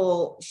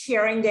available,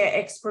 sharing their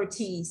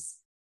expertise.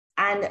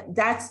 And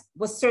that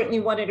was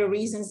certainly one of the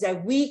reasons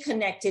that we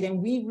connected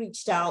and we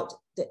reached out,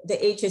 the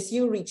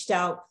HSU reached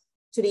out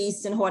to the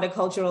Eastern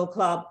Horticultural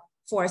Club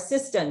for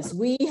assistance.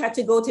 We had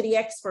to go to the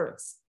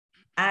experts,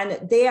 and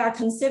they are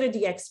considered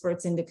the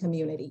experts in the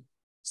community.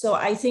 So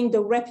I think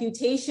the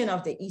reputation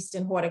of the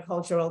Eastern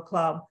Horticultural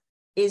Club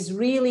is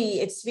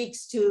really, it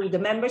speaks to the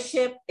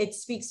membership, it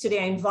speaks to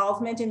their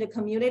involvement in the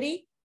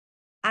community,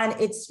 and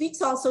it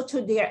speaks also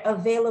to their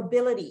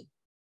availability.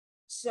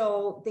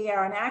 So they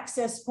are an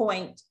access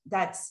point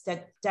that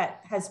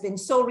has been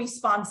so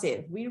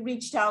responsive. We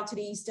reached out to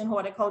the Eastern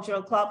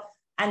Horticultural Club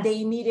and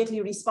they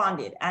immediately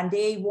responded, and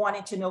they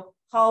wanted to know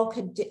how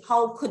could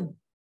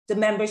the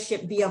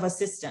membership be of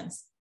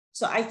assistance.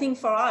 So I think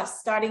for us,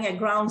 starting at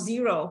ground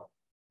zero,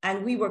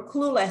 and we were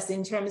clueless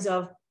in terms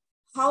of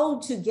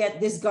how to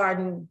get this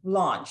garden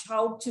launched,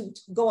 how to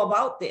go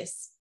about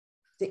this.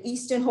 The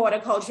Eastern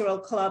Horticultural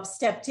Club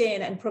stepped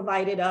in and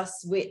provided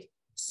us with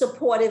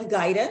supportive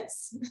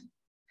guidance,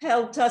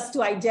 helped us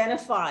to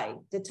identify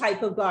the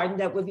type of garden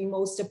that would be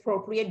most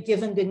appropriate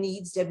given the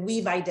needs that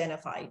we've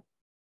identified.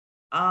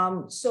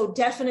 So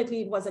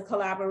definitely it was a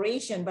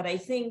collaboration, but I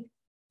think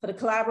for the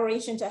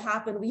collaboration to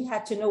happen, we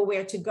had to know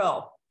where to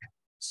go.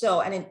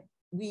 So,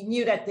 we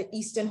knew that the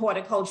Eastern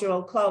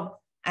Horticultural Club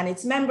and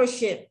its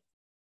membership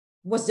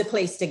was the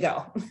place to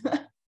go.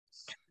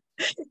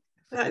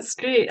 That's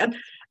great.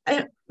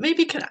 And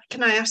maybe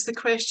can I ask the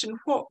question,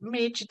 what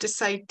made you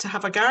decide to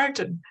have a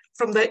garden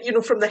from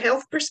the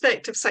health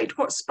perspective side?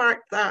 What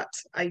sparked that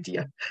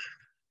idea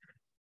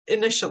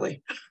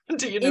initially?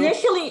 Do you know?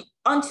 Initially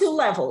on two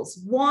levels.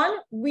 One,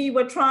 we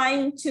were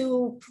trying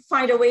to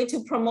find a way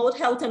to promote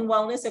health and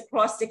wellness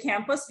across the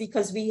campus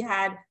because we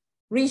had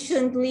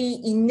recently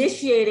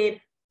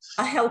initiated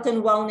a health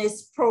and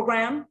wellness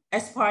program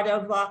as part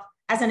of,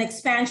 as an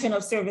expansion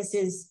of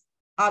services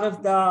out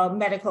of the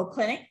medical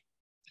clinic.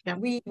 Yeah.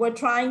 We were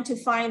trying to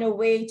find a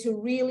way to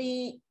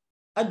really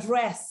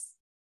address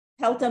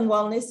health and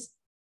wellness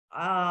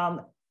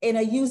in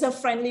a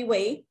user-friendly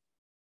way.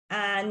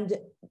 And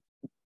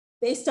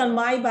based on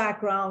my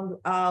background,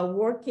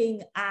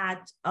 working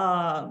at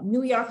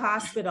New York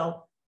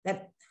Hospital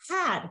that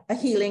had a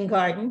healing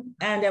garden,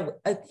 and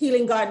a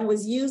healing garden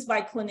was used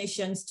by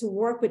clinicians to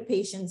work with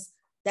patients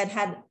that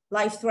had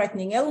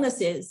life-threatening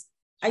illnesses,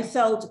 I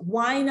felt,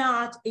 why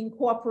not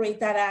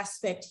incorporate that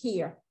aspect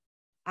here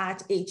at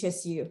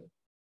HSU?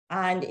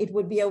 And it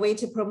would be a way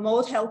to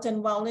promote health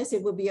and wellness.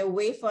 It would be a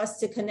way for us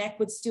to connect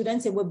with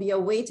students. It would be a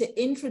way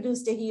to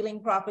introduce the healing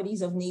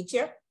properties of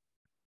nature.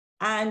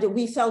 And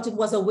we felt it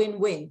was a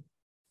win-win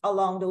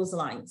along those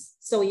lines.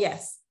 So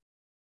yes,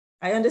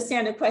 I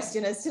understand the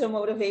question as to the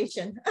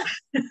motivation.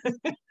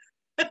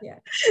 Yeah.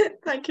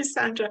 Thank you,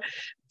 Sandra.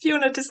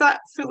 Fiona, does that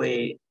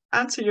fully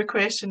answer your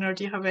question, or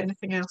do you have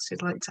anything else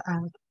you'd like to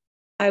add?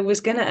 I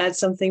was going to add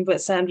something,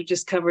 but Sandra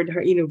just covered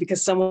her,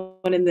 because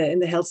someone in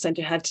the health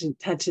centre had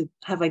to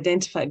have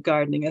identified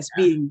gardening as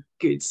being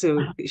good.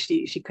 So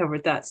she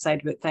covered that side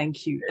of it.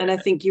 Thank you. And I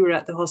think you were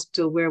at the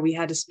hospital where we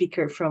had a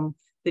speaker from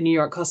the New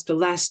York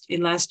Hospital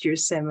in last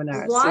year's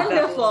seminar.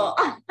 Wonderful.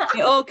 So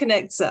it all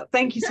connects up.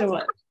 Thank you so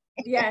much.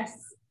 Yes.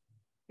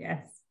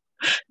 Yes.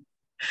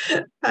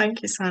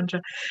 Thank you,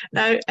 Sandra.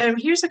 Now,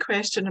 here's a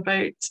question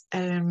about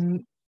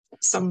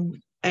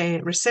some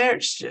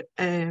research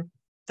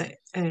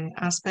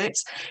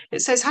aspects.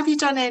 It says, have you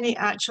done any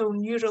actual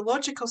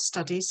neurological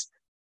studies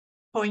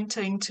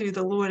pointing to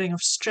the lowering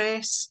of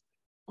stress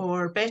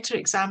or better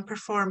exam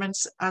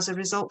performance as a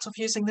result of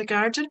using the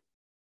garden?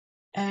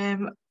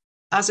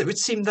 As it would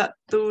seem that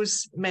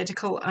those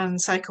medical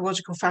and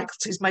psychological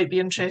faculties might be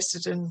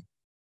interested in,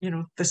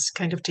 this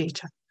kind of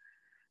data.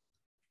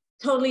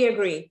 Totally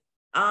agree.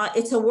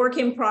 It's a work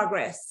in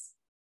progress.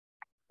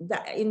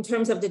 That in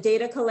terms of the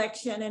data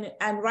collection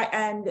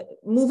and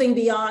moving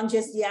beyond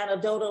just the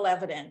anecdotal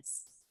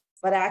evidence,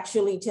 but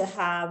actually to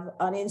have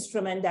an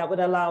instrument that would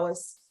allow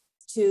us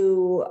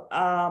to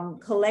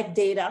collect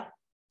data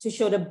to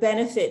show the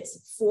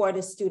benefits for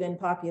the student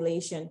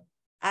population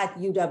at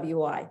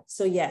UWI.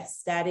 So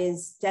yes, that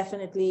is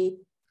definitely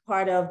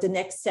part of the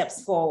next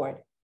steps forward.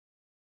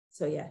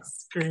 So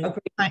yes. Great.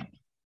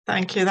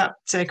 Thank you. That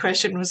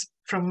question was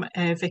from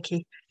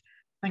Vicky.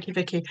 Thank you,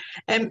 Vicky.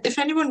 If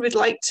anyone would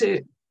like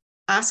to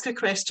ask a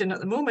question at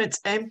the moment,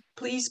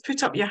 please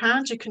put up your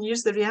hand. You can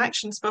use the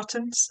reactions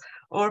buttons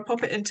or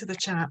pop it into the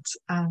chat,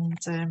 and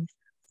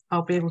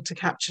I'll be able to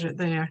capture it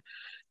there.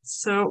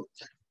 So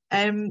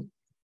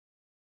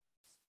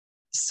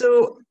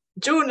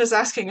Joan is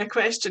asking a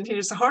question here.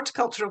 It's a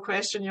horticultural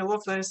question. You'll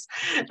love this.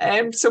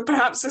 So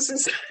perhaps this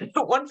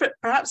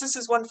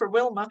is one for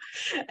Wilma.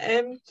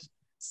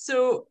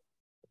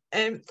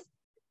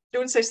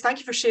 Joan says, thank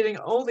you for sharing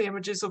all the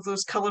images of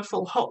those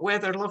colourful hot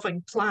weather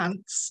loving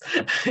plants.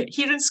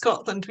 Here in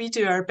Scotland, we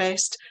do our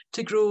best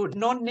to grow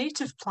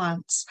non-native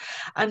plants.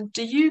 And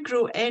do you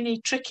grow any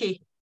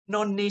tricky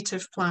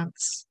non-native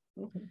plants?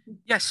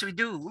 Yes, we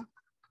do.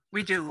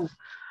 We do.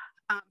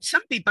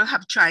 Some people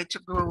have tried to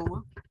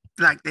grow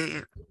like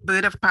the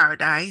bird of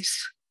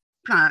paradise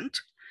plant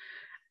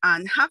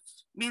and have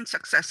been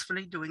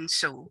successfully doing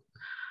so.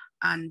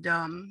 And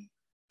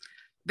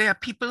there are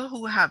people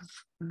who have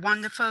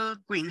wonderful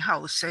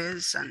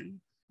greenhouses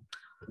and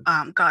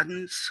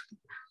gardens,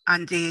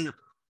 and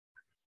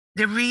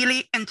they're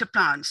really into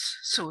plants.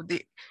 So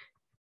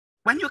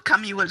when you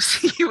come, you will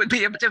see, you will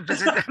be able to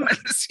visit them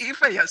and see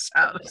for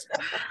yourselves.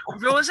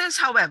 Roses,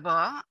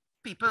 however,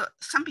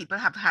 some people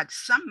have had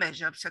some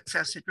measure of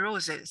success with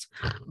roses,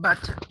 but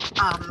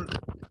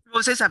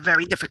roses are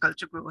very difficult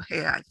to grow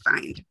here, I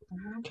find.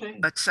 Okay.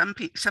 But some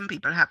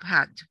people have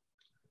had,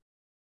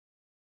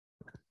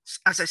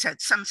 as I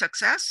said, some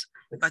success,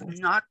 but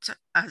not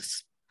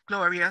as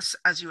glorious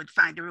as you would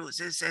find the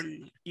roses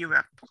in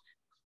Europe,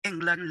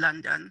 England,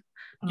 London.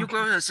 Okay. You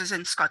grow roses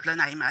in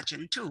Scotland, I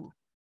imagine, too.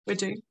 We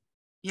do.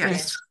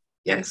 Yes.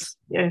 Yes,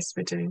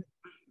 we do.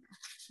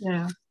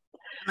 Yeah.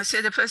 I must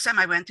say, the first time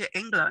I went to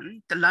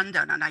England, to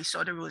London, and I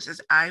saw the roses,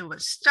 I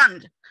was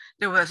stunned.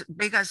 They were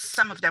big as,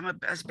 some of them were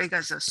as big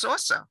as a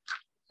saucer.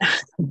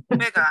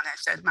 Bigger, and I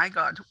said, my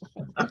God,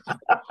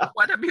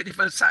 what a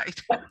beautiful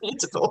sight.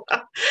 Beautiful.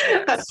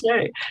 That's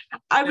right.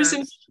 I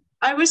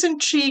was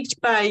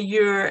intrigued by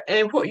your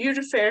what you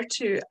refer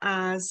to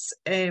as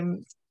a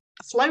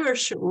flower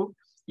show,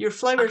 your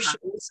flower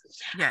shows.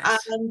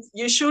 Yes. And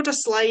you showed a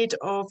slide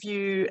of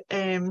you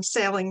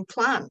selling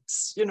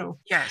plants,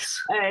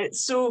 Yes.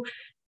 So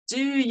do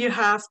you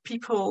have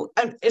people,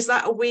 and is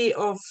that a way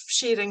of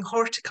sharing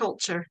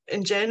horticulture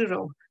in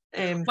general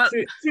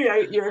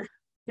throughout your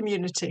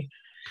community?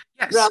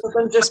 Yes. Rather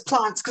than just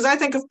plants? Because I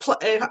think of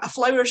a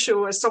flower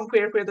show as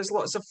somewhere where there's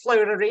lots of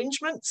flower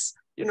arrangements.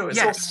 It's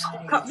yes.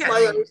 all cut yes.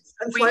 flowers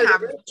and flower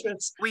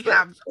arrangements.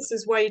 This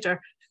is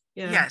wider.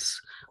 Yeah. Yes,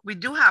 we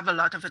do have a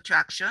lot of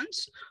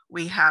attractions.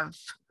 We have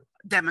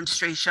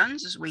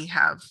demonstrations. We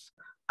have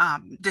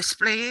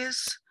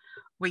displays.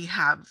 We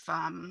have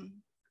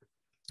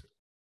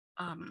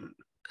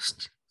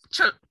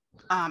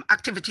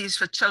activities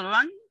for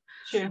children.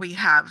 Sure. We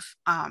have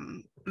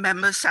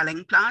members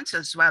selling plants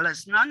as well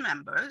as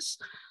non-members.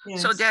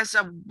 Yes. So there's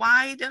a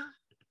wide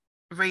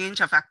range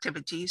of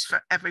activities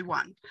for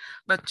everyone,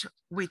 but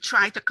we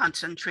try to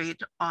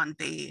concentrate on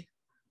the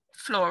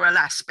floral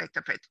aspect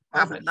of it.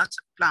 Lots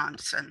of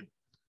plants and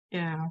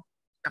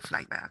stuff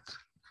like that.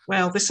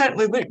 Well, they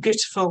certainly look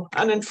beautiful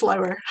and in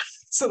flower,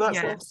 so that's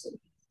awesome.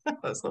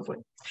 That's lovely.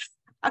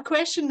 A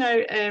question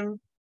now,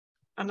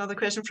 another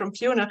question from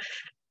Fiona.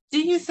 Do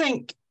you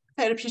think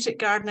therapeutic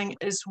gardening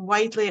is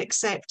widely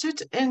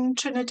accepted in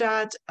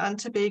Trinidad and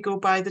Tobago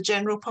by the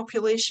general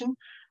population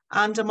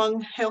and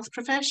among health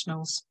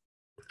professionals?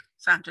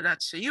 Sandra,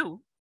 that's for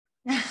you.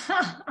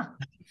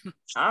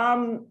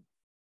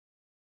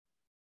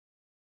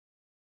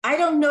 I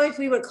don't know if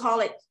we would call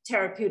it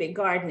therapeutic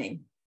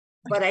gardening,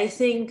 but I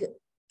think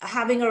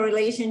having a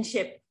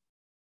relationship,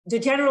 the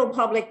general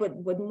public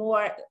would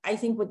more, I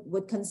think,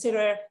 would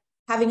consider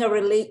having a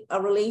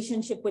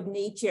relationship with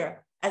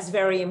nature as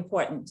very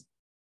important.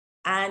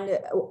 And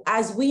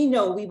as we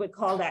know, we would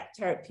call that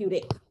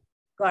therapeutic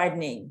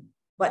gardening.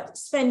 But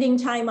spending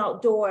time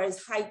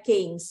outdoors,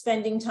 hiking,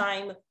 spending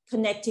time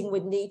connecting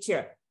with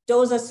nature,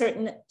 those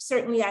are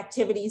certainly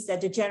activities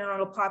that the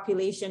general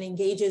population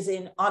engages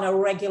in on a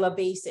regular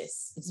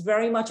basis. It's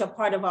very much a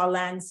part of our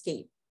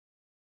landscape.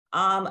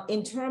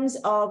 In terms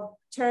of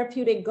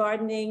therapeutic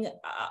gardening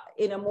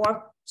in a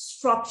more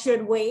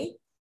structured way,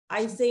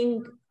 I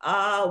think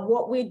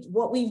what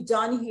we've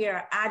done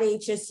here at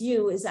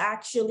HSU is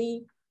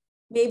actually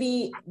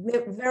maybe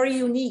very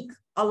unique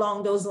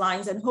along those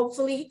lines. And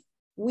hopefully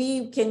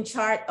we can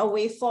chart a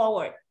way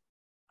forward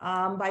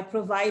by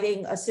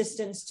providing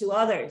assistance to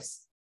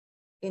others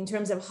in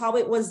terms of how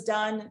it was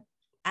done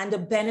and the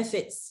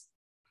benefits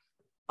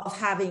of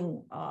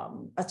having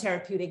a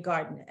therapeutic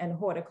garden and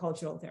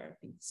horticultural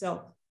therapy.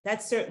 So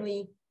that's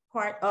certainly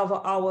part of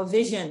our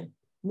vision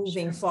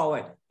moving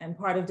forward and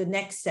part of the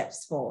next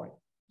steps forward.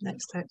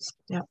 Next steps,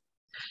 yeah.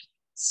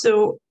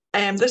 So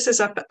this is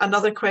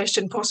another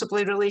question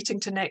possibly relating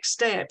to next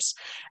steps.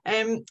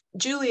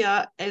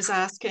 Julia is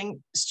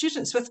asking,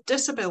 students with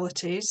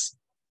disabilities,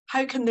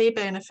 how can they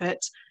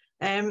benefit?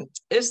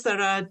 Is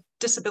there a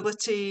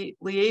disability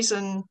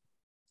liaison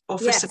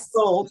office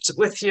involved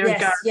with your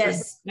garden?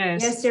 Yes,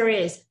 there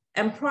is.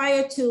 And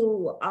prior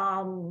to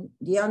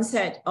the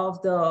onset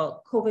of the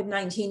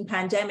COVID-19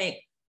 pandemic,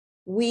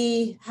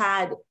 we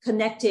had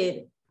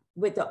connected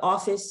with the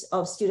Office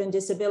of Student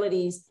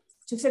Disabilities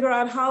to figure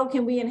out how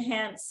can we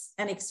enhance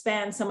and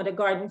expand some of the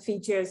garden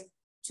features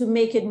to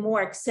make it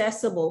more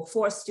accessible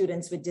for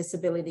students with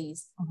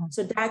disabilities.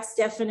 So that's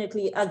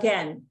definitely,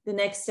 again, the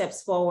next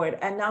steps forward.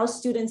 And now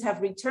students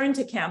have returned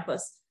to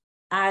campus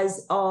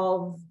as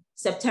of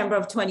September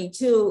of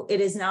 22.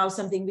 It is now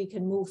something we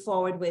can move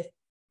forward with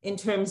in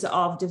terms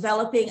of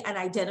developing and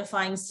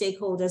identifying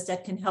stakeholders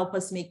that can help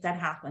us make that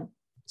happen.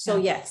 So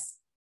yes.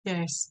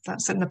 Yes,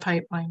 that's in the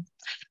pipeline.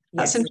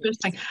 That's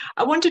interesting.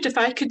 I wondered if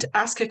I could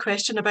ask a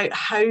question about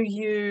how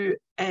you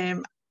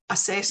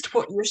assessed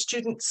what your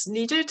students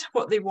needed,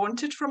 what they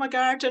wanted from a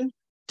garden.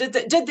 Did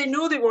they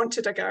know they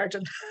wanted a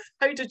garden?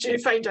 How did you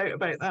find out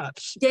about that?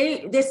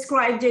 They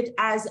described it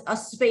as a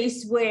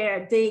space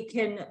where they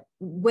can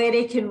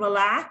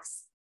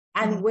relax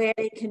and where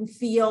they can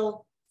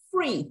feel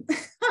free.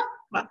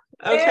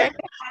 Okay.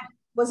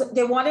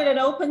 They wanted an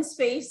open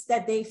space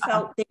that they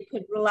felt they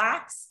could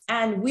relax,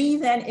 and we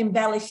then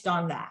embellished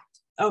on that.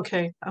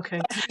 Okay.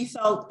 We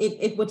felt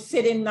it would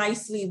fit in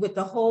nicely with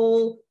the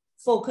whole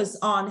focus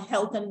on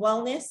health and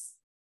wellness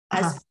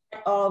as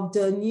part of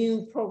the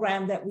new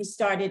program that we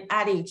started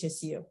at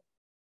HSU.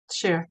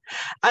 Sure.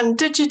 And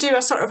did you do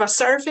a sort of a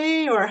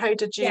survey, or how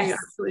did you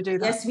actually do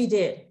that? Yes, we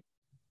did.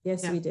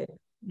 Yes, we did.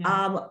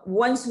 Yeah.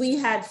 Once we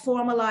had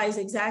formalized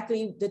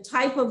exactly the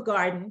type of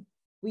garden,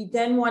 we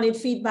then wanted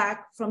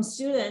feedback from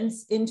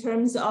students in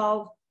terms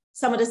of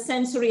some of the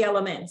sensory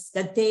elements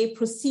that they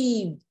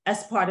perceived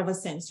as part of a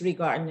sensory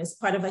garden, as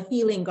part of a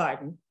healing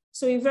garden.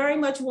 So we very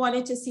much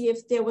wanted to see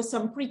if there were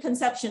some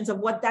preconceptions of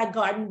what that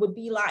garden would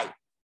be like.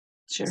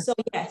 Sure. So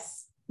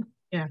yes.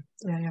 Yeah.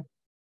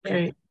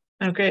 Great.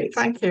 Oh, great.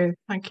 Thank you.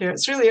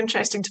 It's really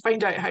interesting to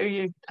find out how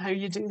you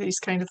do these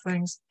kind of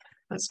things.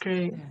 That's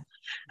great.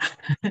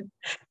 Yeah.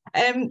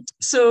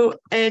 So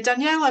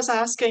Daniela's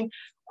asking,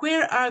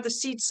 where are the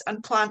seeds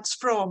and plants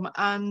from,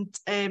 and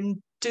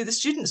do the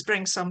students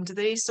bring some? Do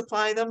they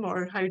supply them,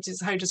 or how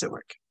does it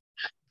work?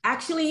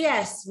 Actually,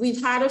 yes,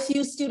 we've had a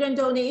few student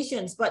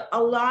donations, but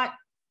a lot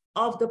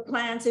of the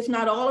plants, if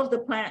not all of the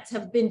plants,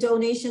 have been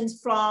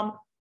donations from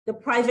the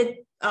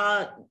private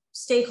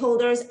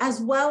stakeholders, as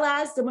well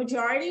as the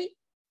majority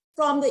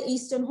from the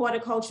Eastern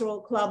Horticultural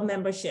Club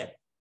membership.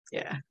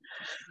 Yeah.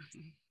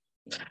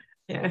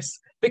 Yes,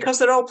 because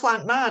they're all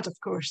plant mad, of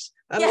course.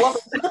 And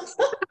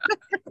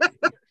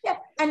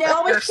they're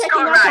always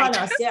checking up on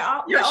us. They're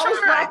always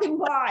dropping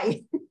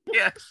by.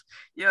 Yes,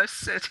 you're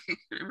sitting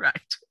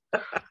right.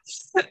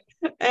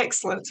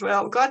 Excellent.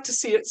 Well, glad to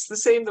see it's the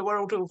same the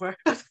world over.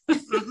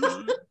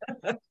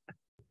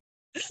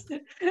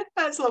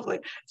 That's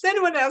lovely. Has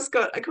anyone else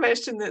got a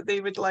question that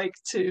they would like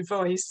to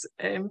voice?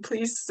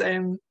 Please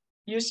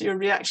use your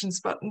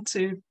reactions button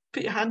to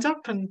put your hand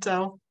up, and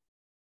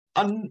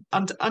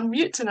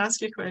unmute and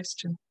ask your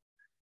question.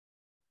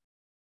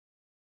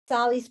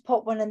 Sally's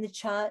popped one in the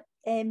chat,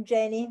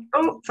 Jenny.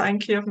 Oh,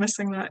 thank you. I'm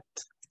missing that.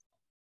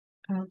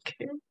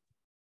 Okay.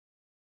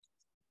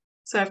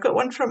 So I've got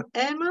one from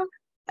Emma.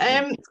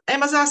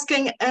 Emma's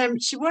asking,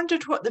 she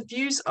wondered what the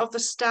views of the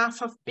staff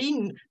have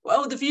been.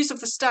 Well, the views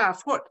of the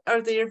staff, what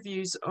are their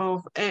views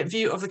of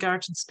view of the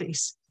garden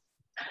space?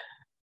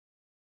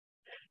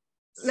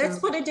 Let's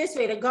put it this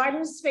way, the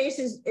garden space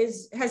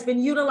has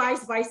been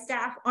utilized by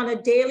staff on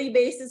a daily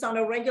basis, on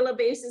a regular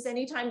basis.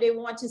 Anytime they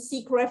want to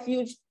seek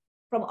refuge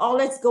from all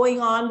that's going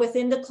on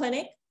within the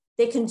clinic,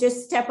 they can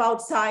just step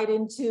outside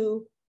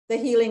into the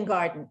healing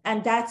garden.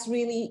 And that's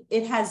really,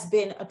 it has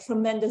been a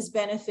tremendous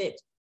benefit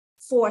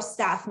for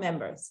staff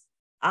members.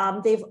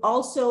 They've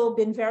also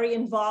been very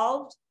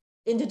involved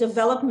in the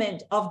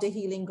development of the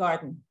healing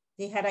garden.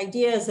 They had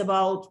ideas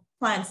about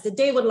plants that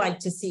they would like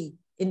to see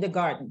in the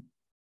garden.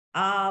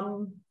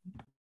 The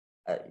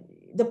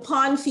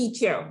pond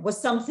feature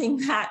was something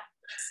that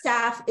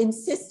staff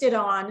insisted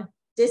on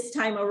this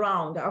time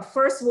around. Our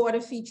first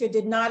water feature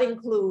did not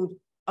include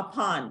a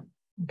pond.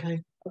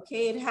 Okay.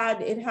 Okay, it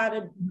had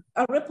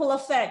a ripple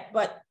effect,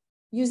 but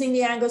using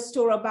the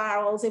Angostura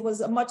barrels, it was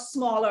a much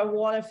smaller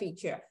water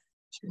feature.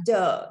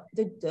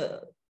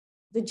 The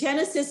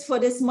genesis for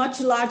this much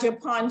larger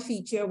pond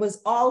feature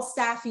was all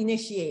staff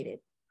initiated.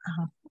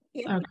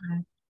 Okay.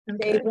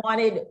 They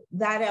wanted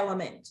that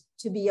element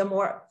to be a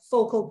more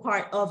focal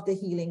part of the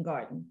healing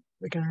garden.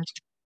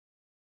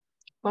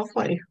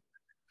 Lovely.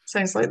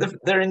 Sounds like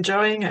they're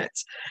enjoying it.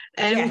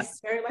 Yes,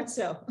 very much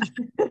so.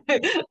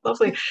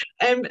 Lovely.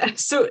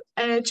 So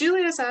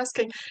Julia's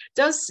asking,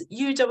 does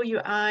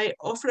UWI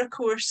offer a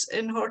course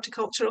in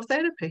horticultural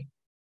therapy?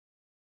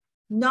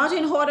 Not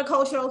in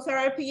horticultural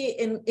therapy,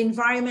 in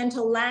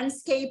environmental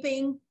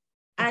landscaping.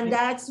 And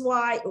that's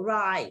why,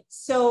 right.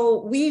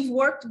 So we've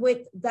worked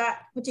with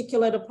that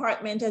particular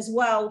department as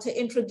well to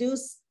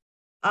introduce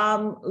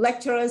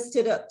lecturers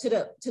to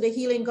the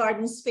healing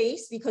garden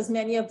space, because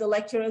many of the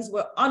lecturers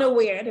were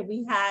unaware that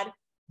we had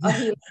a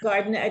healing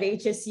garden at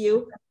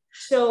HSU.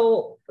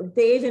 So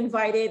they've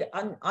invited,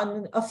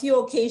 on a few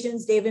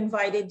occasions, they've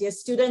invited their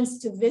students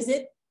to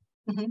visit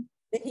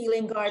the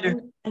healing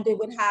garden, and they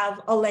would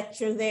have a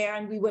lecture there,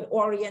 and we would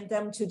orient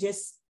them to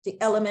just the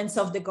elements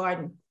of the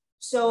garden.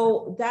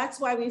 So that's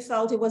why we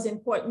felt it was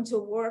important to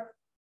work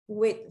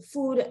with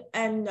food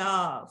and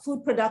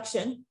food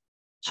production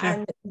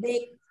and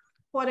make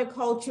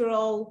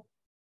horticultural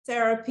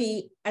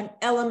therapy an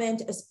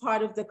element as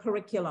part of the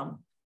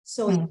curriculum.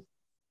 So,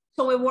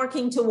 so we're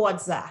working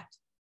towards that.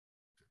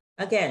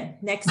 Again,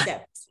 next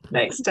steps.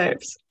 Next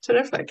steps.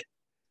 Terrific.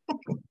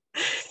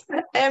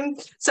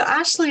 So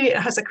Ashley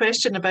has a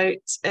question about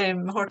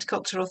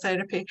horticultural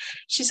therapy.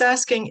 She's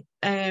asking,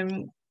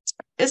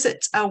 is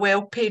it a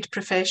well-paid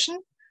profession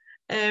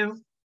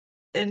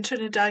in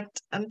Trinidad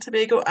and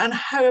Tobago? And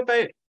how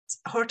about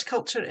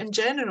horticulture in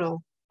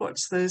general?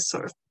 What's the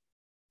sort of,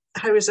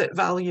 how is it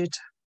valued?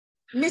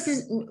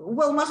 Mrs.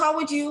 Wilma, how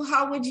would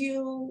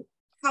you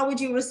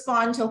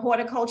respond to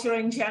horticulture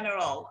in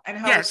general? And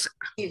how? Yes,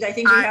 I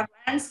think we have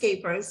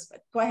landscapers,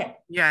 but go ahead.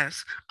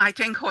 Yes, I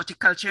think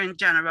horticulture in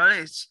general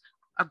is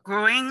a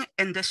growing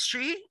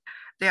industry.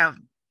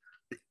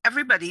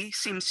 Everybody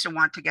seems to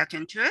want to get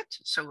into it.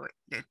 So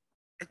it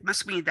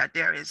must mean that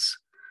there is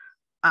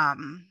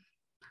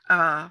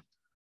a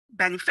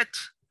benefit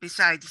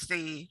besides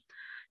the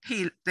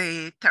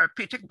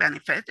therapeutic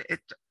benefit.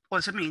 It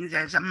also means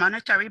there's a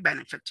monetary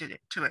benefit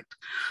to it.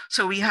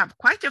 So we have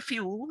quite a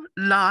few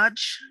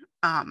large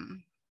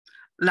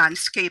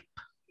landscape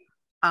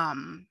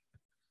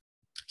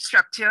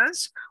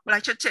structures. Well, I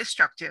should say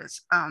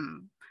structures.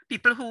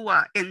 People who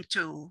are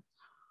into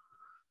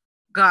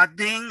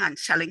gardening and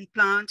selling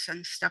plants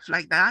and stuff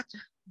like that.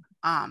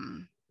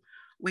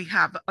 We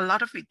have a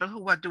lot of people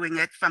who are doing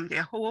it from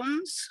their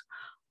homes.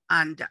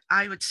 And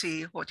I would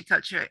say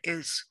horticulture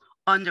is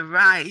on the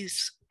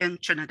rise in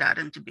Trinidad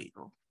and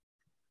Tobago.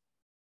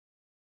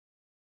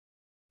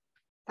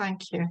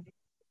 Thank you.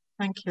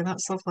 Thank you.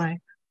 That's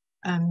lovely.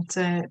 And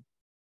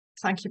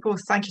thank you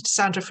both. Thank you to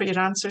Sandra for your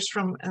answers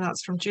and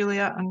that's from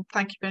Julia. And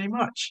thank you very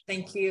much.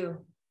 Thank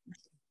you.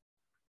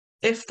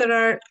 If there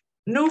are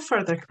no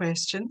further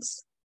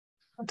questions,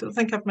 I don't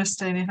think I've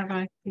missed any, have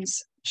I?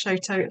 Please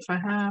shout out if I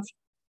have.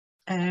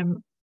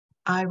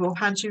 I will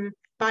hand you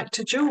back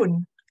to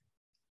Joan.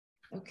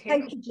 Okay.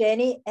 Thank you,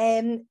 Jenny.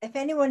 If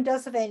anyone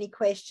does have any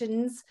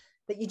questions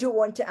that you don't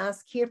want to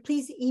ask here,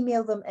 please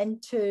email them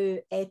into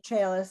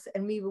Trellis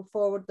and we will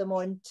forward them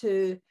on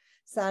to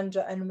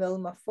Sandra and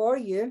Wilma for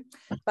you.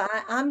 But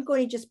I'm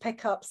going to just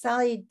pick up,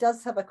 Sally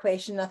does have a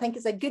question. I think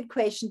it's a good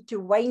question to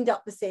wind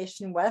up the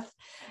session with.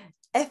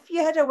 If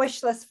you had a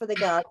wish list for the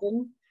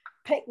garden,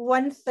 pick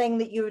one thing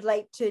that you would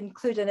like to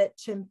include in it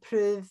to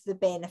improve the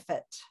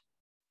benefit.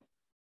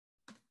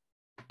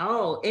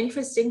 Oh,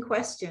 interesting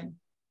question.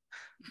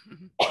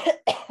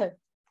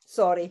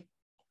 Sorry.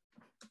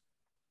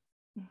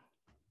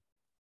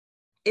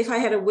 If I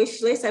had a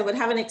wish list, I would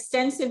have an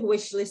extensive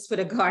wish list for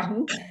the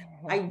garden.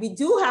 We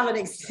do have an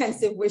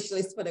extensive wish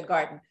list for the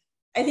garden.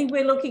 I think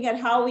we're looking at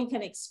how we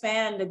can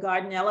expand the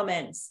garden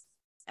elements,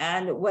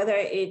 and whether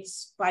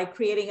it's by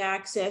creating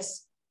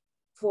access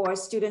for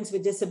students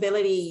with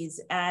disabilities,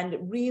 and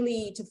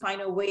really to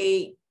find a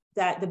way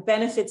that the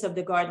benefits of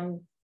the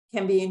garden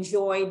can be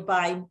enjoyed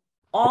by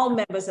all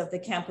members of the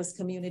campus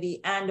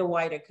community and the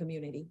wider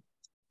community.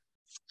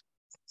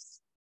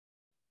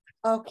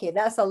 Okay,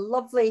 that's a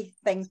lovely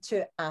thing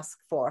to ask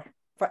for.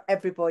 for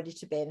everybody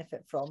to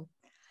benefit from.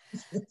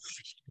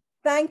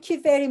 Thank you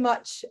very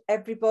much,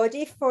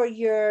 everybody, for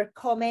your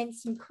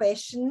comments and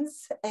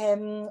questions.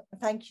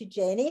 Thank you,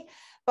 Jenny.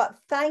 But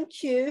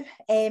thank you,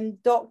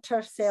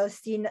 Dr.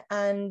 Celestine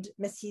and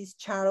Mrs.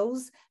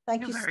 Charles.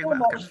 Thank you so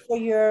much for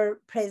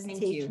your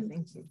presentation.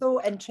 Thank you.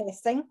 So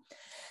interesting.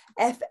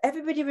 If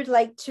everybody would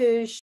like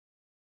to